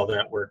that's how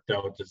that worked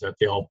out, is that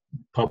they all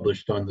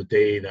published on the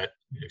day that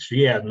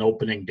she had an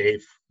opening day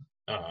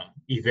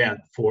event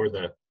for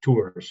the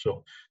tour.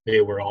 So they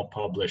were all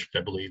published,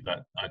 I believe,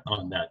 that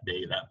on that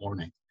day, that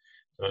morning.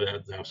 So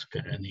that's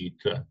kind of neat.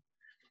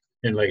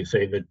 And like I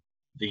say,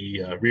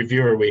 the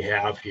reviewer we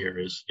have here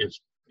is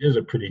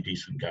a pretty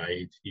decent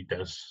guy. He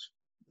does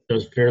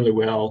fairly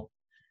well.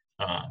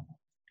 Uh,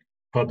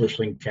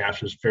 Publishing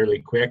caches fairly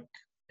quick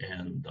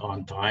and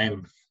on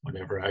time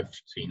whenever I've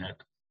seen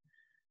it.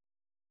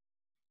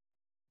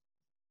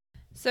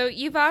 So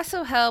you've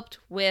also helped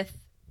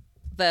with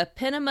the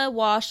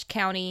Pennama-Walsh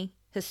County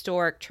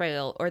Historic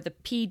Trail, or the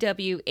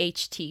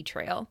PWHT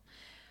Trail.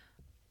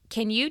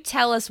 Can you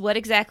tell us what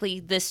exactly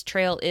this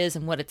trail is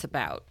and what it's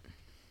about?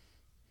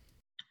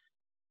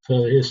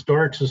 So the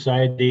Historic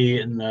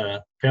Society in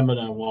the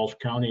Pembina and Walsh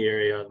County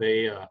area,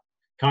 they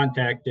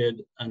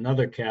contacted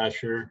another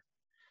cacher,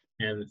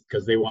 and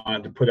because they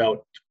wanted to put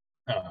out,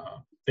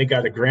 they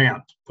got a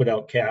grant, put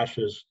out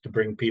caches to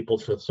bring people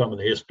to some of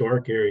the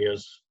historic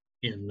areas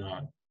in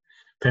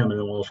Pembina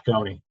and Walsh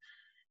County.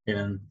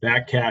 And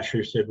that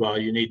cacher said, well,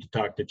 you need to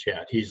talk to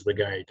Chad. He's the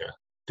guy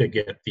to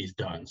get these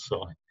done.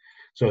 So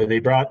they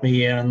brought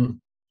me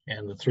in,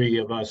 and the three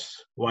of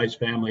us, Wise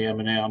Family,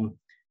 M&M,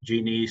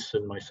 Genice,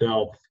 and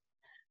myself,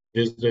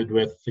 visited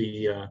with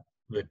the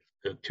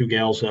two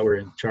gals that were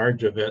in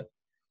charge of it,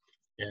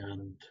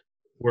 and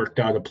worked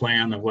out a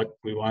plan of what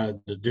we wanted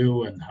to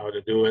do and how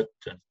to do it.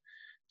 And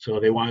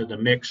so they wanted to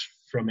mix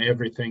from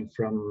everything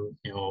from,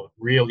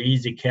 real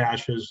easy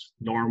caches,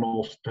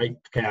 normal type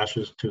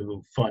caches,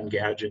 to fun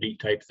gadgety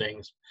type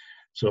things.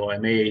 So I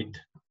made,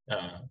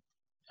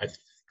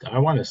 I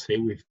want to say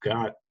we've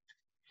got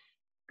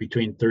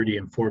between 30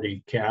 and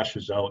 40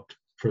 caches out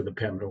for the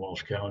Pembina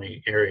Walsh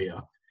County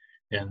area.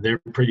 And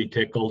they're pretty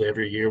tickled.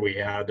 Every year we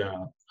add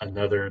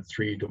another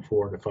 3 to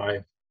 4 to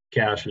 5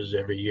 caches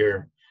every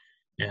year,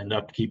 and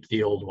upkeep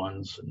the old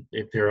ones. And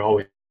if they're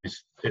always,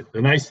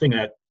 the nice thing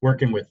that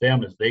working with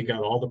them is they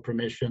got all the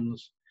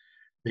permissions.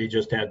 They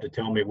just had to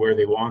tell me where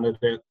they wanted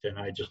it, and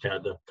I just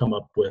had to come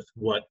up with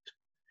what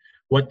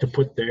to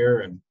put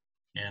there, and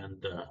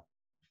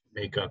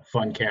make a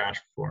fun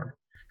cache for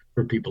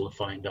people to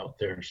find out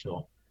there.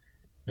 So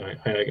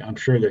I'm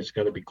sure there's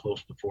got to be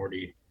close to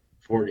 40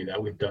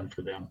 that we've done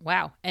for them.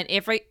 Wow. And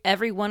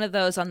every one of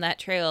those on that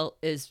trail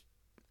is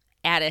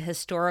at a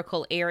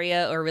historical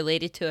area or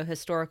related to a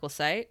historical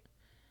site?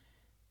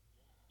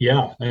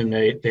 Yeah, and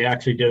they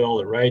actually did all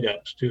the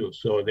write-ups too.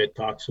 So it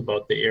talks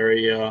about the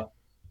area,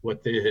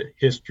 what the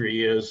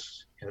history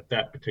is at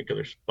that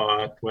particular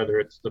spot, whether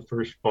it's the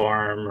first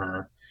farm,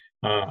 or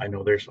I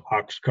know there's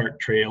ox cart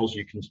trails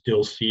you can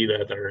still see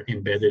that are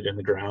embedded in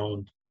the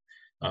ground.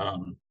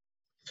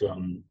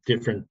 Some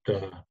different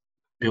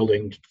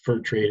buildings, fur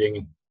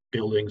trading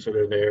buildings that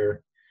are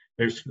there.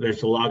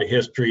 There's a lot of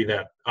history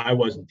that I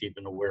wasn't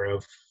even aware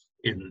of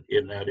in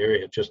that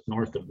area, just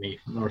north of me,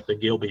 north of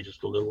Gilby,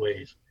 just a little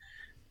ways.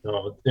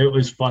 So it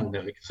was fun.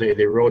 Like I say,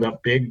 they wrote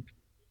up big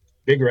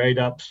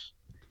write-ups,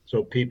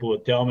 so people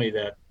would tell me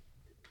that,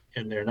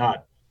 and they're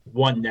not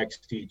one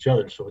next to each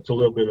other, so it's a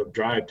little bit of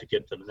drive to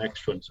get to the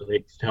next one. So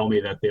they tell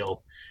me that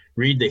they'll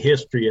read the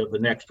history of the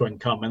next one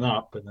coming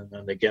up, and then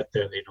when they get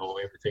there, they know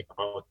everything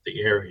about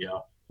the area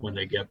when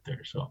they get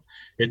there. So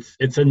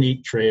it's a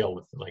neat trail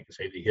with, like I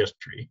say, the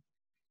history.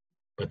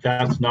 But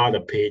that's not a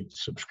paid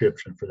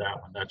subscription for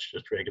that one. That's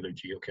just regular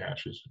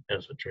geocaches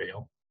as a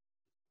trail.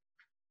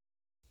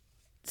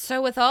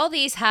 So with all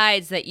these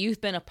hides that you've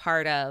been a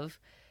part of,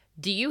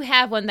 do you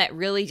have one that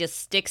really just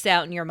sticks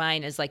out in your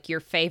mind as like your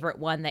favorite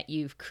one that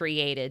you've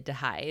created to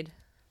hide?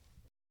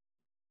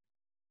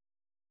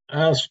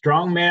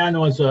 Strongman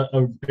was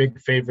a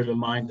big favorite of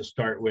mine to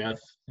start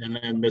with, and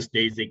then Miss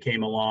Daisy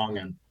came along,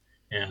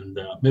 and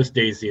Miss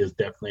Daisy is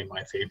definitely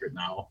my favorite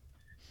now.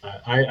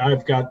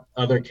 I've got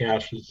other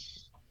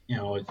caches.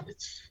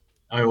 It's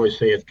I always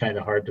say it's kind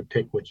of hard to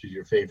pick which is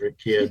your favorite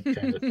kid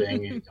kind of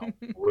thing.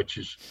 Which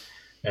is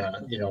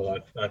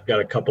I've got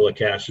a couple of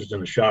caches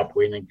in the shop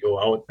waiting to go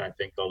out, and I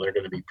think they're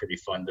going to be pretty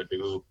fun to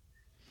do.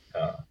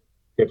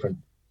 Different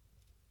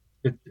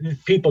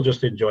people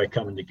just enjoy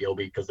coming to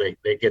Gilby because they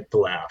get to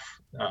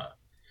laugh.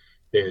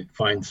 They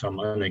find some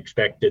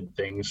unexpected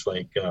things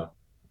like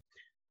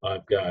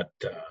I've got,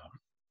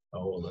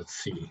 let's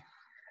see.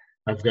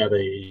 I've got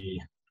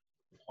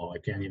I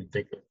can't even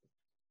think of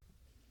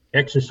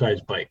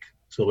exercise bike.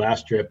 So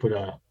last year I put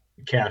a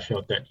cache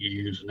out that you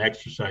use an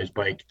exercise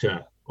bike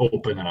to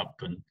open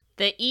up and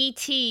the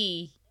ET.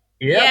 Yep,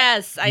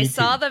 Yes, I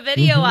saw ET. the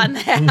video on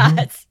that.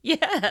 Mhm.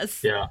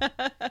 Yes. Yeah.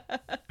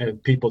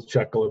 And people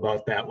chuckle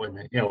about that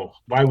when,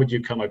 why would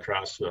you come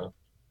across a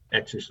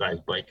exercise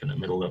bike in the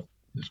middle of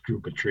this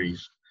group of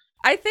trees?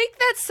 I think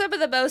that's some of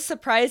the most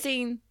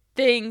surprising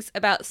things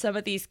about some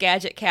of these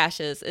gadget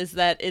caches is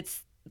that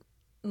it's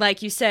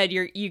like you said,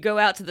 you go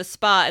out to the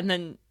spot and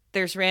then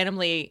there's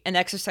randomly an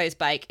exercise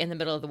bike in the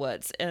middle of the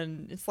woods,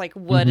 and it's like,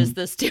 what is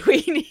this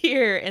doing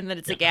here? And then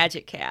it's a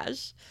gadget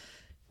cache.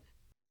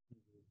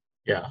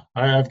 Yeah,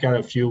 I've got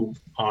a few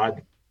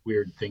odd,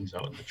 weird things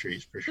out in the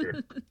trees for sure.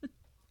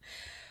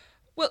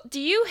 Well, do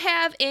you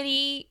have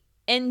any,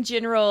 in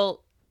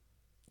general,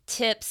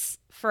 tips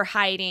for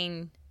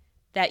hiding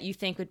that you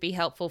think would be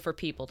helpful for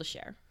people to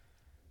share?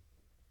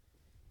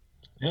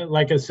 And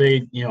like I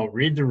say,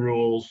 read the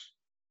rules,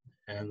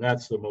 and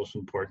that's the most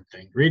important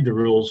thing. Read the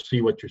rules,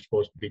 see what you're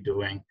supposed to be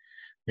doing.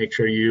 Make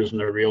sure you're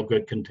using a real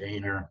good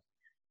container.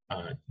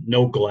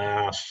 No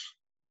glass.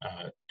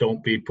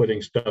 Don't be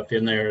putting stuff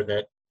in there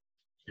that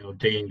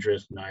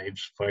dangerous,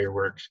 knives,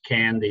 fireworks.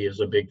 Candy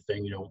is a big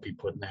thing. You don't be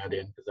putting that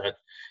in because that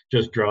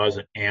just draws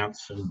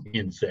ants and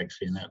insects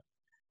in it.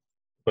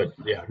 But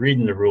yeah,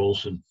 reading the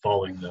rules and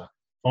following the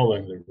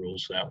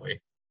rules that way.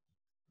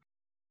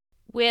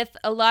 With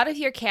a lot of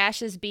your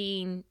caches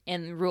being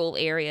in rural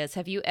areas,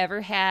 have you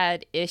ever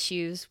had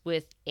issues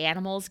with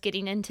animals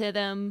getting into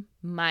them,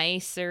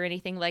 mice or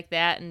anything like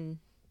that, and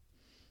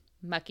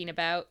mucking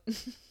about?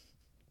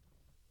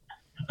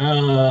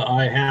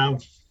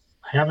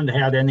 Haven't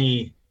had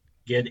any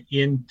get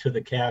into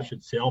the cache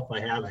itself. I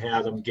have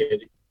had them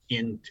get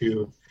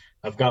into.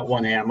 I've got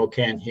one ammo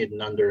can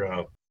hidden under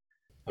a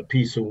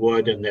piece of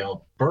wood, and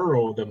they'll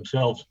burrow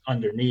themselves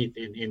underneath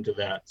into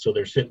that. So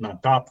they're sitting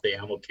on top of the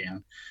ammo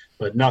can,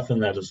 but nothing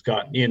that has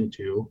gotten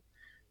into.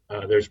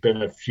 There's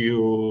been a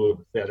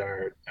few that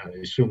I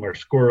assume are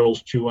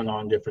squirrels chewing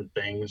on different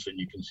things, and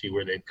you can see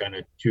where they've kind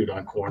of chewed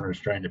on corners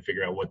trying to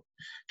figure out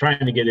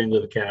trying to get into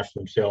the cache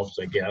themselves,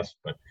 I guess.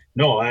 But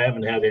no, I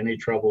haven't had any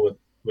trouble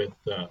with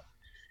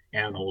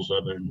animals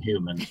other than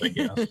humans, I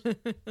guess.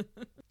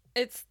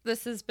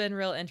 This has been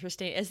real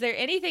interesting. Is there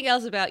anything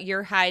else about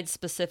your hide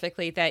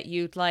specifically that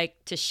you'd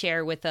like to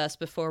share with us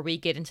before we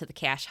get into the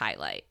cache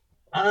highlight?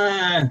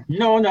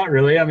 No, not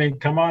really. I mean,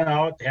 come on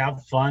out,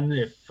 have fun.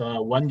 If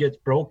one gets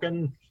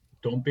broken,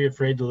 don't be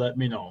afraid to let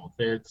me know.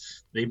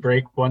 They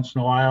break once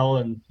in a while,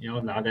 and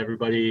not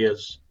everybody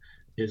is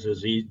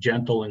as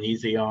gentle and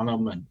easy on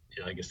them. And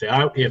like I say,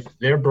 if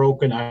they're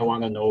broken, I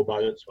want to know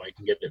about it so I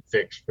can get it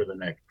fixed for the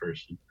next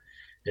person.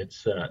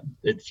 It's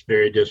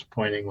very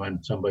disappointing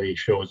when somebody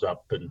shows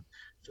up and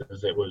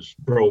says it was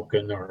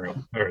broken, or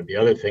the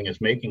other thing is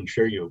making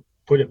sure you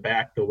put it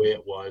back the way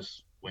it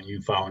was when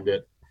you found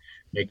it.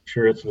 Make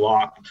sure it's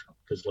locked,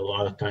 because a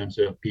lot of times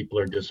people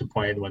are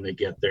disappointed when they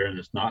get there and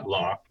it's not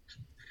locked.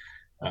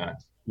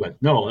 But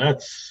no,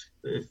 it's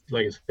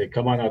like I say,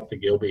 come on out to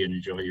Gilby and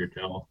enjoy your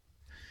tail.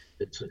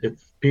 It's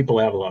people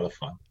have a lot of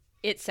fun.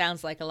 It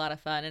sounds like a lot of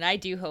fun, and I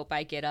do hope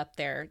I get up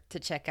there to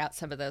check out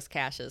some of those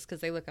caches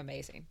because they look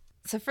amazing.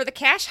 So for the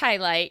cache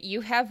highlight,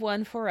 you have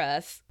one for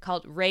us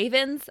called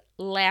Raven's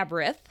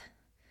Labyrinth,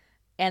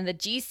 and the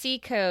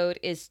GC code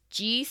is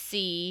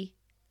GC35BKD.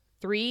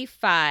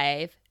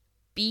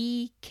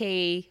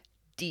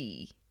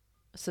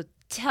 So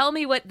tell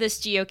me what this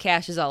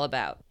geocache is all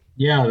about.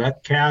 Yeah,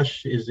 that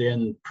cache is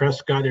in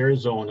Prescott,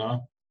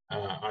 Arizona.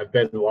 I've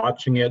been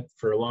watching it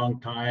for a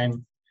long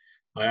time.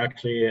 I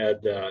actually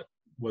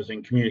was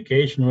in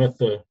communication with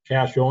the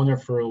cache owner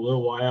for a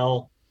little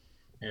while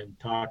and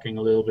talking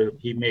a little bit.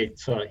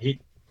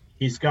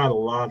 He's got a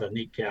lot of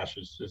neat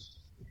caches.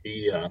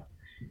 He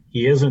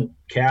isn't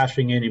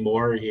caching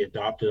anymore. He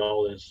adopted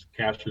all his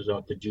caches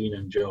out to Gene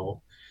and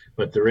Joe,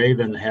 but the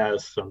Raven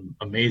has some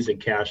amazing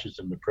caches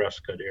in the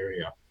Prescott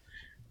area.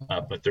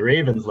 But the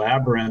Raven's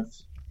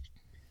Labyrinth,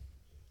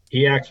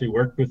 he actually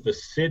worked with the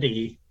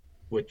city,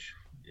 which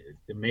is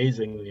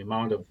amazing the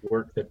amount of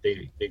work that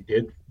they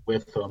did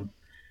with them.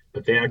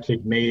 But they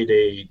actually made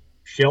a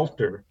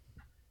shelter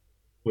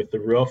with the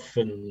roof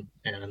and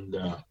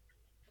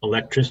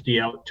electricity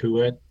out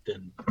to it,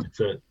 and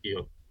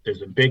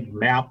there's a big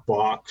map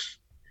box,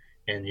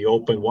 and you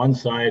open one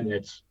side and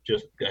it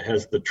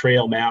has the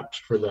trail maps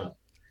for the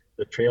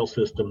trail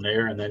system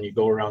there, and then you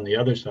go around the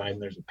other side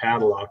and there's a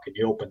padlock, and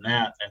you open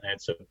that and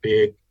it's a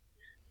big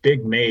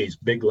maze,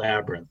 big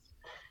labyrinth,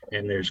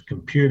 and there's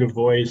computer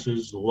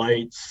voices,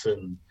 lights,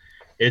 and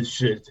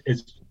it's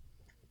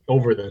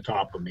over the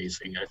top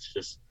amazing. It's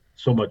just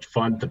so much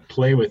fun to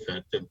play with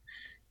it. And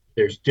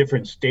there's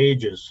different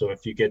stages, so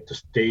if you get to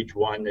stage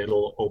 1,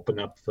 it'll open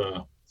up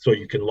so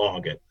you can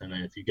log it, and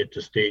then if you get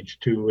to stage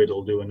 2,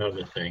 it'll do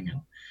another thing,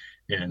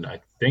 and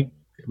I think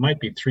it might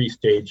be 3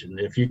 stage, and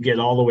if you get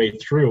all the way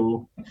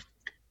through,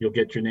 you'll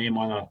get your name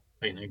on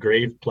an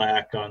engraved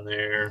plaque on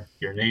there.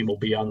 Your name will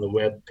be on the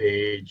web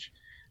page.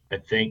 I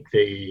think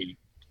they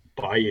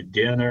buy you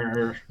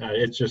dinner.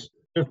 It's just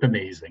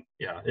amazing.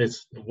 Yeah,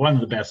 it's one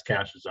of the best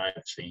caches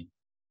I've seen.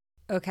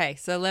 Okay,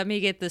 so let me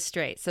get this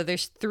straight. So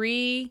there's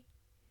three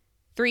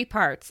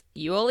parts.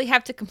 You only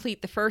have to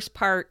complete the first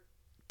part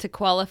to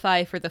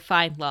qualify for the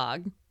find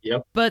log.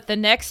 Yep. But the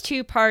next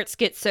 2 parts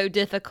get so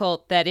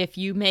difficult that if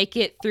you make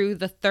it through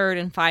the third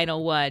and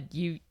final one,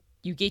 you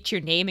get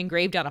your name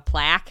engraved on a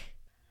plaque.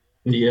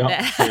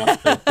 Yeah,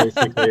 that's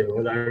basically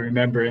what I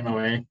remember in a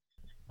way.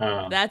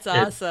 That's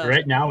awesome.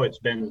 Right now it's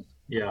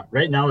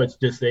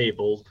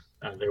disabled.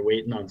 They're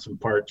waiting on some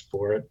parts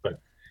for it,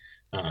 but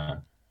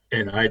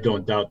and I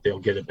don't doubt they'll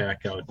get it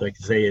back out. Like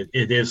I say,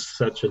 it is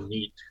such a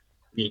neat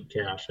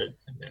cache.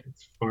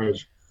 As far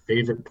as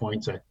favorite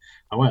points,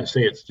 I want to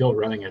say it's still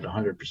running at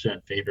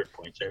 100% favorite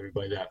points.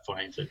 Everybody that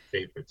finds it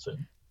favorites it.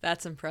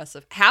 That's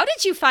impressive. How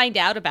did you find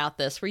out about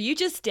this? Were you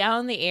just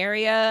down the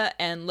area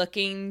and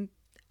looking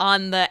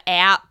on the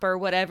app or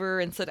whatever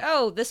and said,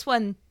 oh, this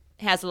one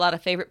has a lot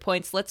of favorite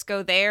points, let's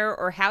go there?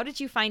 Or how did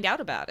you find out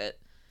about it?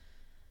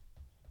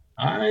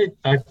 I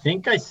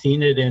think I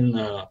seen it in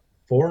the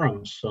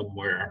forums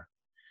somewhere,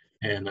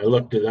 and I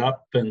looked it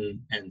up and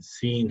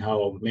seen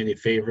how many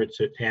favorites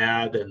it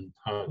had, and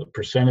how the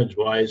percentage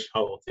wise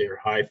how they're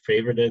high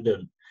favorited.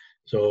 And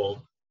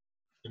so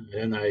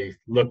then I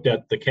looked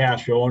at the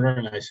cache owner,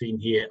 and I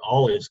seen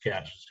all his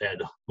caches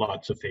had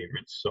lots of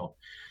favorites. So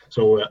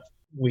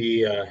we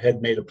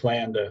had made a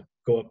plan to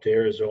go up to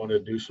Arizona,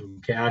 do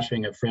some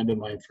caching. A friend of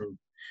mine from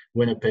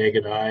Winnipeg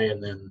and I,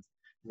 and then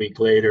a week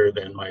later,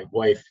 then my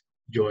wife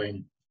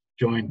joined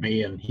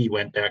me, and he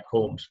went back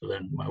home. So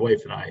then my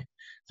wife and I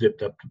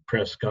zipped up to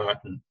Prescott,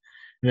 and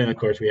then of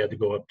course we had to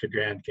go up to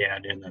Grand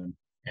Canyon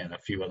and a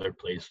few other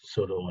places,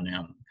 Soto and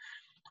M.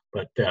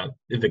 But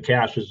the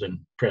caches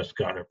in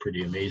Prescott are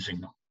pretty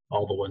amazing.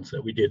 All the ones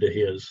that we did of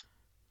his.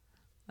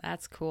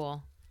 That's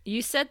cool.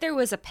 You said there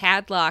was a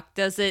padlock.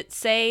 Does it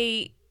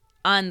say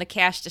on the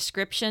cache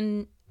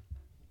description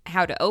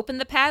how to open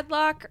the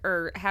padlock,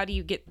 or how do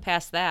you get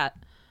past that?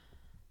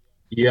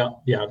 Yeah.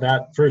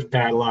 That first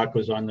padlock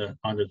was on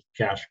the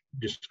cache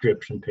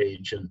description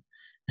page, and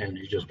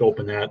you just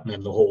open that, and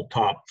then the whole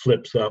top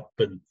flips up,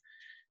 and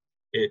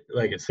it,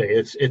 like I say,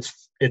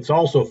 it's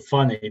also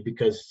funny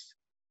because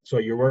so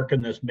you're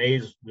working this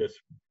maze, this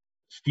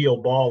steel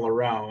ball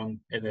around,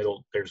 and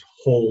there's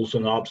holes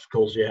and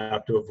obstacles you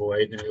have to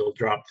avoid, and it'll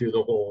drop through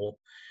the hole,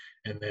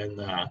 and then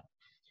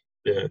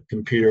the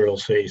computer will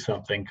say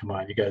something, come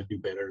on, you got to do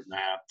better than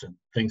that, and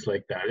things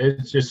like that.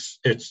 It's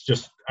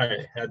just I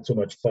had so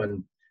much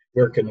fun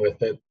working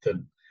with it,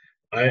 and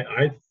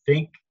I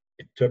think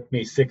it took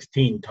me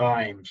 16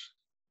 times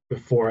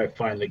before I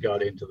finally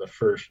got into the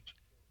first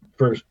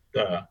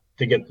to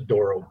get the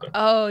door open.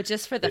 Oh,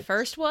 just for the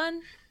first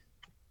one?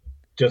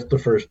 Just the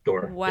first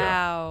door.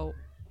 Wow.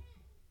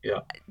 Yeah.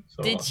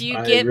 So did you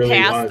get really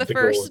past the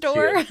first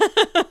door?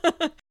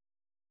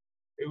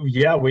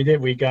 Yeah, we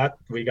did. We got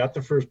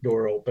the first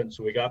door open,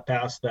 so we got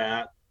past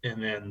that,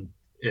 and then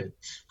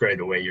it's right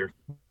away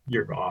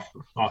you're off.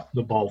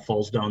 The ball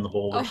falls down the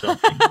hole or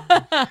something.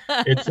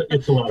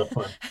 It's a lot of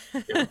fun.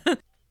 Yeah.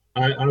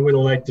 I would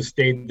have liked to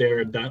stayed there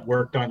and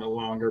worked on it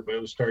longer, but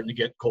it was starting to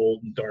get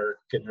cold and dark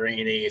and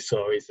rainy,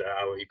 so we said,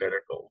 we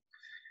better go.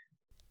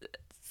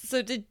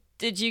 So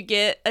did you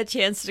get a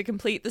chance to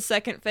complete the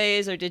second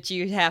phase, or did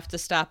you have to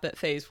stop at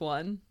phase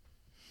 1?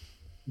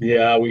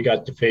 Yeah, we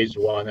got to phase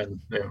 1, and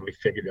then we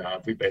figured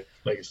out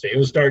like I say, it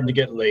was starting to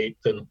get late,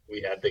 and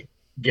we had to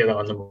get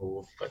on the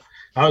move. But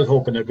I was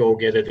hoping to go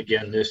get it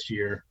again this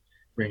year,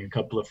 bring a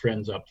couple of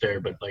friends up there.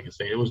 But like I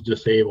say, it was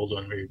disabled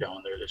when we were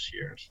down there this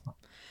year. So.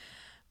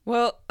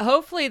 Well,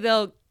 hopefully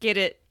they'll get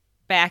it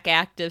back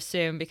active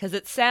soon, because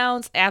it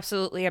sounds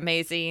absolutely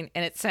amazing,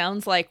 and it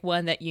sounds like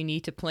one that you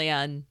need to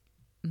plan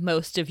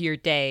most of your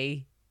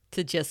day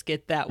to just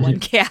get that one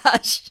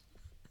cache.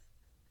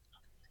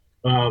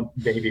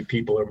 Maybe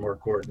people are more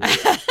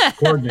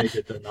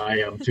coordinated than I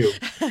am too.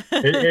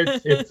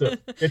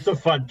 It's a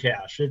fun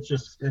cache. It's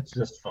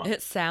just fun.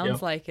 It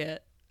sounds like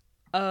it.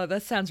 Oh,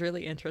 that sounds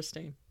really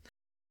interesting.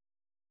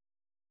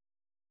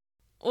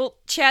 Well,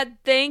 Chad,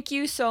 thank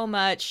you so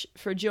much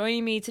for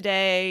joining me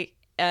today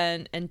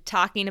and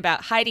talking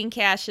about hiding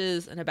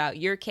caches and about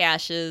your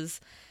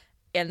caches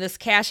and this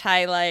cache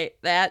highlight.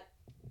 That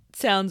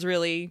sounds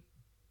really...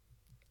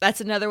 That's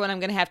another one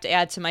I'm going to have to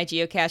add to my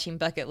geocaching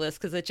bucket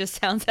list, because it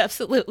just sounds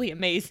absolutely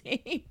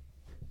amazing.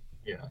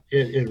 Yeah,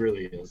 it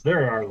really is.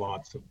 There are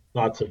lots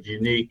of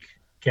unique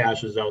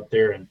caches out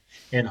there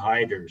and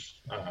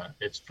hiders.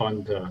 It's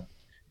fun to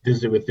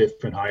visit with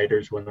different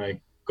hiders when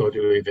I go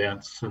to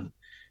events, and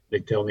they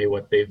tell me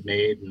what they've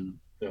made, and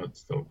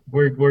so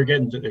we're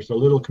getting to, there's a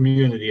little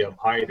community of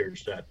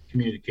hiders that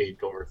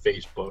communicate over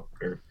Facebook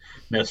or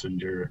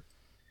Messenger.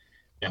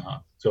 Yeah,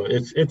 so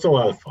it's a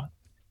lot of fun.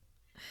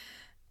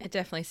 It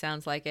definitely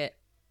sounds like it.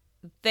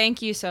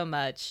 Thank you so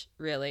much,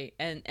 really,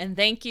 and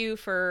thank you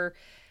for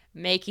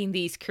making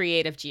these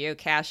creative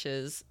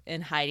geocaches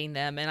and hiding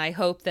them. And I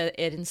hope that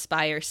it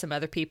inspires some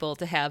other people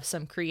to have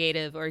some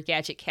creative or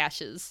gadget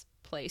caches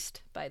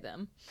placed by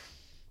them.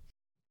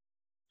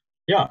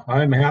 Yeah,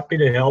 I'm happy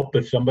to help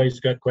if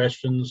somebody's got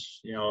questions.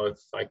 If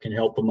I can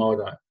help them out,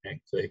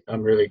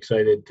 I'm really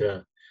excited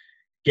to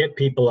get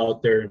people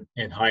out there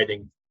and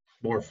hiding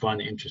more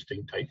fun,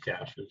 interesting type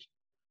caches.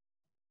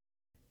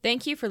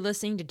 Thank you for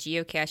listening to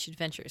Geocache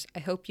Adventures. I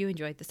hope you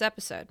enjoyed this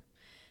episode.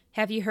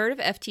 Have you heard of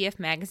FTF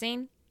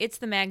Magazine? It's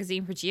the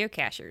magazine for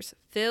geocachers,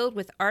 filled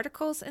with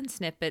articles and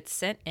snippets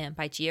sent in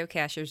by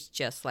geocachers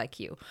just like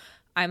you.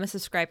 I'm a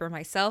subscriber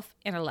myself,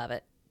 and I love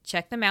it.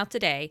 Check them out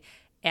today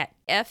at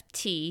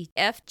ftfgeo.com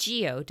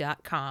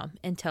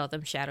and tell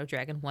them Shadow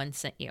Dragon 1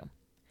 sent you.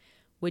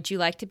 Would you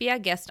like to be a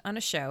guest on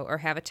a show or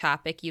have a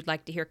topic you'd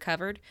like to hear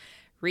covered?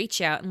 Reach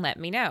out and let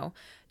me know.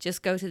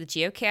 Just go to the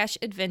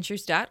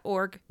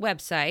geocacheadventures.org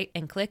website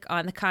and click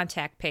on the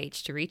contact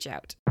page to reach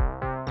out.